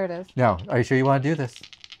there. Oh, there it is. Now, are you sure you want to do this?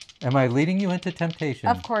 Am I leading you into temptation?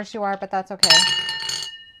 Of course you are, but that's okay.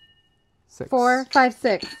 6. 4, 5,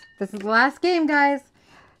 6. This is the last game, guys.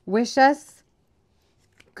 Wish us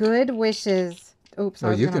good wishes. Oops, I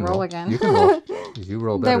was going to roll again. You can roll. You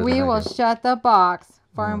roll better that we than I will do. shut the box.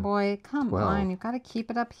 Farm boy, come 12. on. You've got to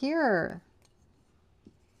keep it up here.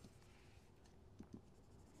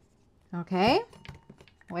 Okay.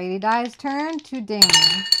 Lady Di's turn to ding.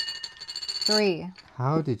 3.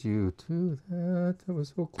 How did you do that? That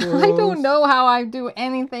was so close. I don't know how I do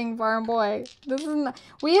anything, Farm Boy. This is not,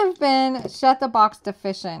 we have been shut the box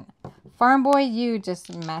deficient. Farm Boy, you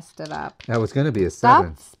just messed it up. That was going to be a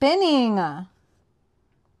 7. Stop spinning.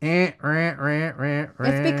 It's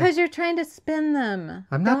It's because you're trying to spin them.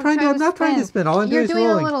 I'm not trying to spin. All I'm doing is rolling.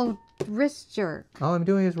 You're doing a little wrist jerk. All I'm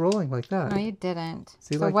doing is rolling like that. No, you didn't.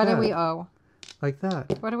 See, so like what that. do we owe? Like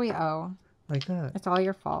that. What do we owe? Like that. It's all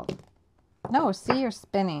your fault. No, see, you're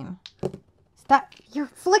spinning. Stop. You're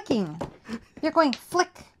flicking. You're going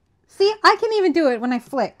flick. See, I can even do it when I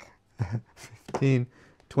flick. 15,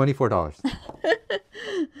 $24.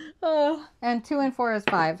 Oh, and 2 and 4 is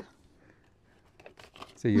 5.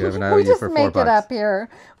 So you have an We IOU just for $4. make it up here.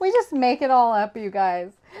 We just make it all up, you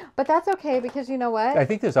guys. But that's okay because you know what? I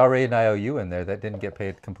think there's already an IOU in there that didn't get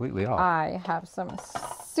paid completely off. I have some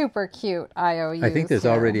super cute IOUs. I think there's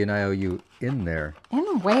here. already an IOU in there. In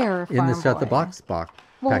where? In the shut the Boy? box box.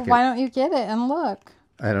 Well, packet. why don't you get it and look?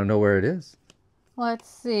 I don't know where it is. Let's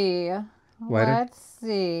see. Let's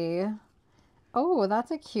see. Oh,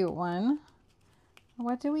 that's a cute one.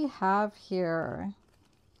 What do we have here?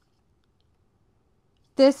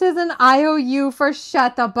 This is an IOU for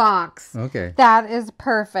Shut the Box. Okay. That is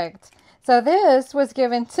perfect. So this was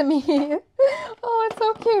given to me. Oh, it's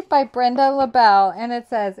so cute, by Brenda LaBelle. And it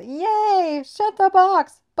says, yay, shut the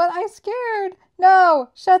box. But I scared. No,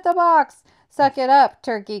 shut the box. Suck it up,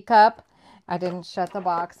 turkey cup. I didn't shut the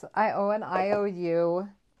box. I owe an IOU.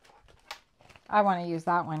 I want to use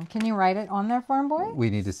that one. Can you write it on there, Farm Boy? We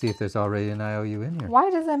need to see if there's already an IOU in here.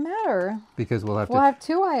 Why does it matter? Because we'll have We'll have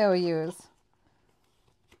 2 IOUs.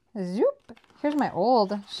 Zoop. Here's my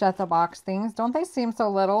old shut the box things. Don't they seem so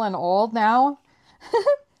little and old now?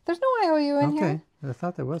 There's no IOU in here. Okay. I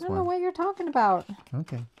thought there was I don't know one. what you're talking about.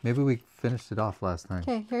 Okay. Maybe we finished it off last time.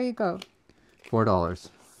 Okay, here you go. $4.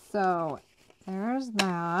 So there's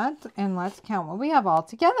that. And let's count what we have all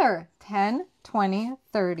together. 10, 20,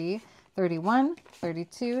 30, 31,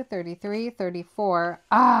 32, 33, 34.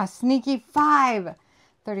 Ah, sneaky 5.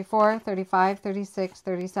 34, 35, 36,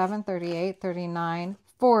 37, 38, 39,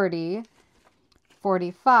 40,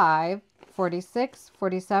 45, 46,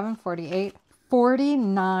 47, 48,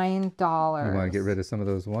 $49. You want to get rid of some of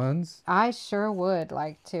those ones? I sure would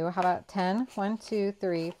like to. How about 10? 1, 2,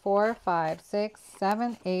 3, 4, 5, 6,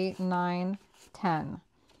 7, 8, 9, 10.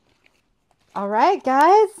 All right,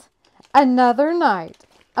 guys. Another night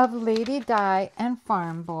of Lady Di and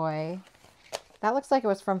Farm Boy. That looks like it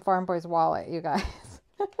was from Farm Boy's wallet, you guys.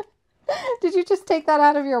 Did you just take that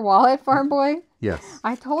out of your wallet, Farm Boy? Yes.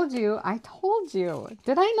 I told you.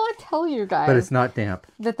 Did I not tell you guys? But it's not damp.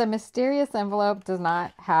 That the mysterious envelope does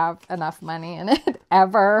not have enough money in it,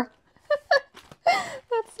 ever.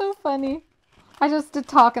 That's so funny. I just did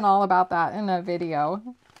talking all about that in a video.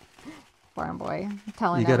 Farm Boy,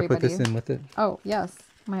 telling everybody. You got to put this in with it. Oh, yes.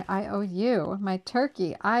 My IOU. My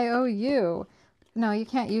turkey IOU. No, you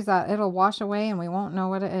can't use that. It'll wash away and we won't know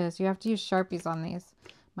what it is. You have to use Sharpies on these,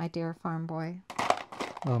 my dear Farm Boy.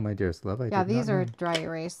 Oh, my dearest love. Yeah, these are dry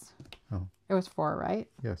erase. Oh. It was 4, right?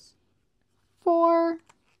 Yes. 4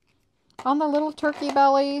 on the little turkey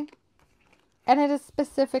belly. And it is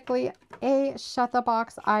specifically a shut the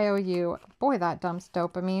box IOU. Boy, that dumps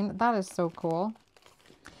dopamine. That is so cool.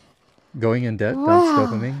 Going in debt dumps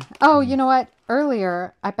dopamine. Oh, you know what?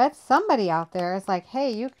 Earlier, I bet somebody out there is like,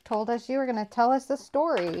 hey, you told us you were going to tell us the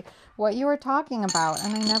story, what you were talking about.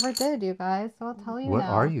 And I never did, you guys. So I'll tell you What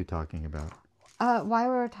now. are you talking about? why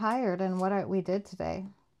we were tired and what we did today.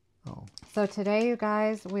 Oh. So today, you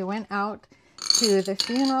guys, we went out to the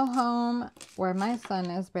funeral home where my son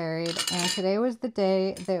is buried. And today was the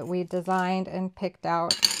day that we designed and picked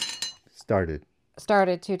out.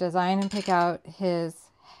 Started to design and pick out his,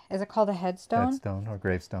 is it called a headstone? Headstone or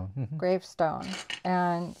gravestone. Mm-hmm. Gravestone.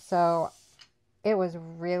 And so it was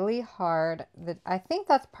really hard. I think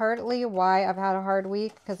that's partly why I've had a hard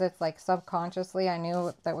week, because it's like subconsciously I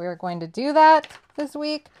knew that we were going to do that this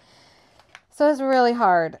week. So it was really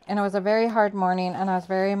hard, and it was a very hard morning, and I was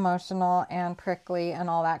very emotional and prickly and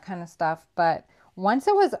all that kind of stuff. But once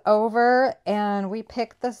it was over and we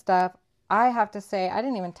picked the stuff, I have to say, I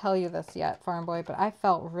didn't even tell you this yet, Farm Boy, but I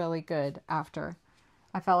felt really good after.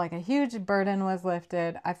 I felt like a huge burden was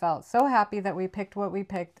lifted. I felt so happy that we picked what we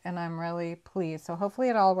picked, and I'm really pleased. So hopefully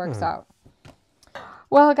it all works out.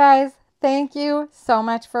 Well, guys, thank you so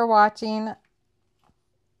much for watching.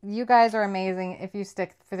 You guys are amazing if you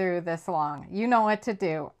stick through this long. You know what to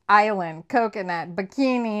do. Island, coconut,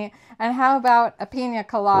 bikini, and how about a pina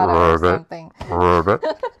colada or something?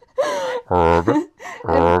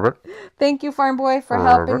 Thank you, Farm Boy, for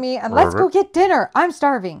helping me. And let's go get dinner. I'm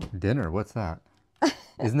starving. Dinner? What's that?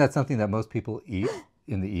 Isn't that something that most people eat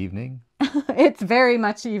in the evening? It's very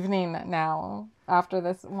much evening now after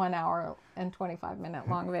this 1 hour and 25-minute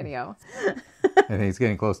long video. I think it's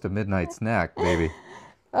getting close to midnight snack, baby.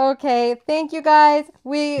 Okay, thank you guys.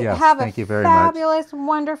 We have a fabulous,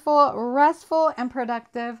 wonderful, restful, and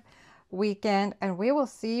productive weekend. And we will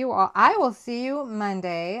see you all. I will see you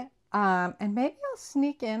Monday. And maybe I'll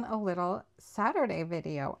sneak in a little Saturday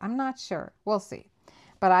video. I'm not sure. We'll see.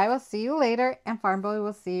 But I will see you later. And Farm Boy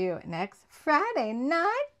will see you next Friday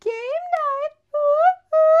night, game night.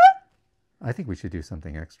 I think we should do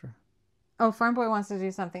something extra. Oh, Farm Boy wants to do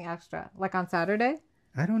something extra. Like on Saturday?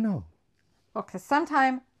 I don't know. Well, because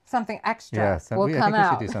sometime something extra will come I think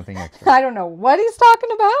out. We should do something extra. I don't know what he's talking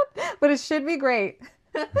about, but it should be great.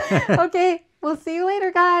 Okay, we'll see you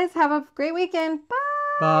later, guys. Have a great weekend. Bye.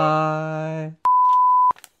 Bye.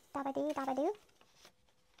 Dabba-doo, dabba-doo.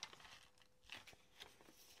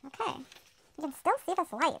 Okay, you can still see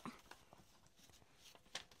this light.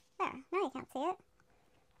 There, now you can't see it.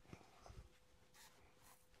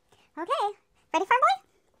 Okay, ready, Farm Boy?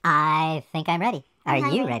 I think I'm ready. Are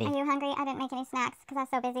you ready? Are you hungry? I didn't make any snacks because I was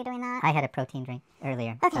so busy doing that. I had a protein drink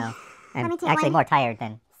earlier, okay. So Let I'm me take actually one more tired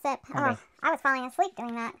than sip. hungry. Oh, I was falling asleep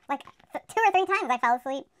doing that. Like 2 or 3 times I fell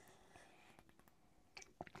asleep.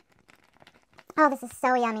 Oh, this is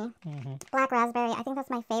so yummy. Black raspberry. I think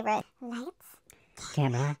that's my favorite. Lights.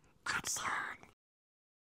 Camera. Action.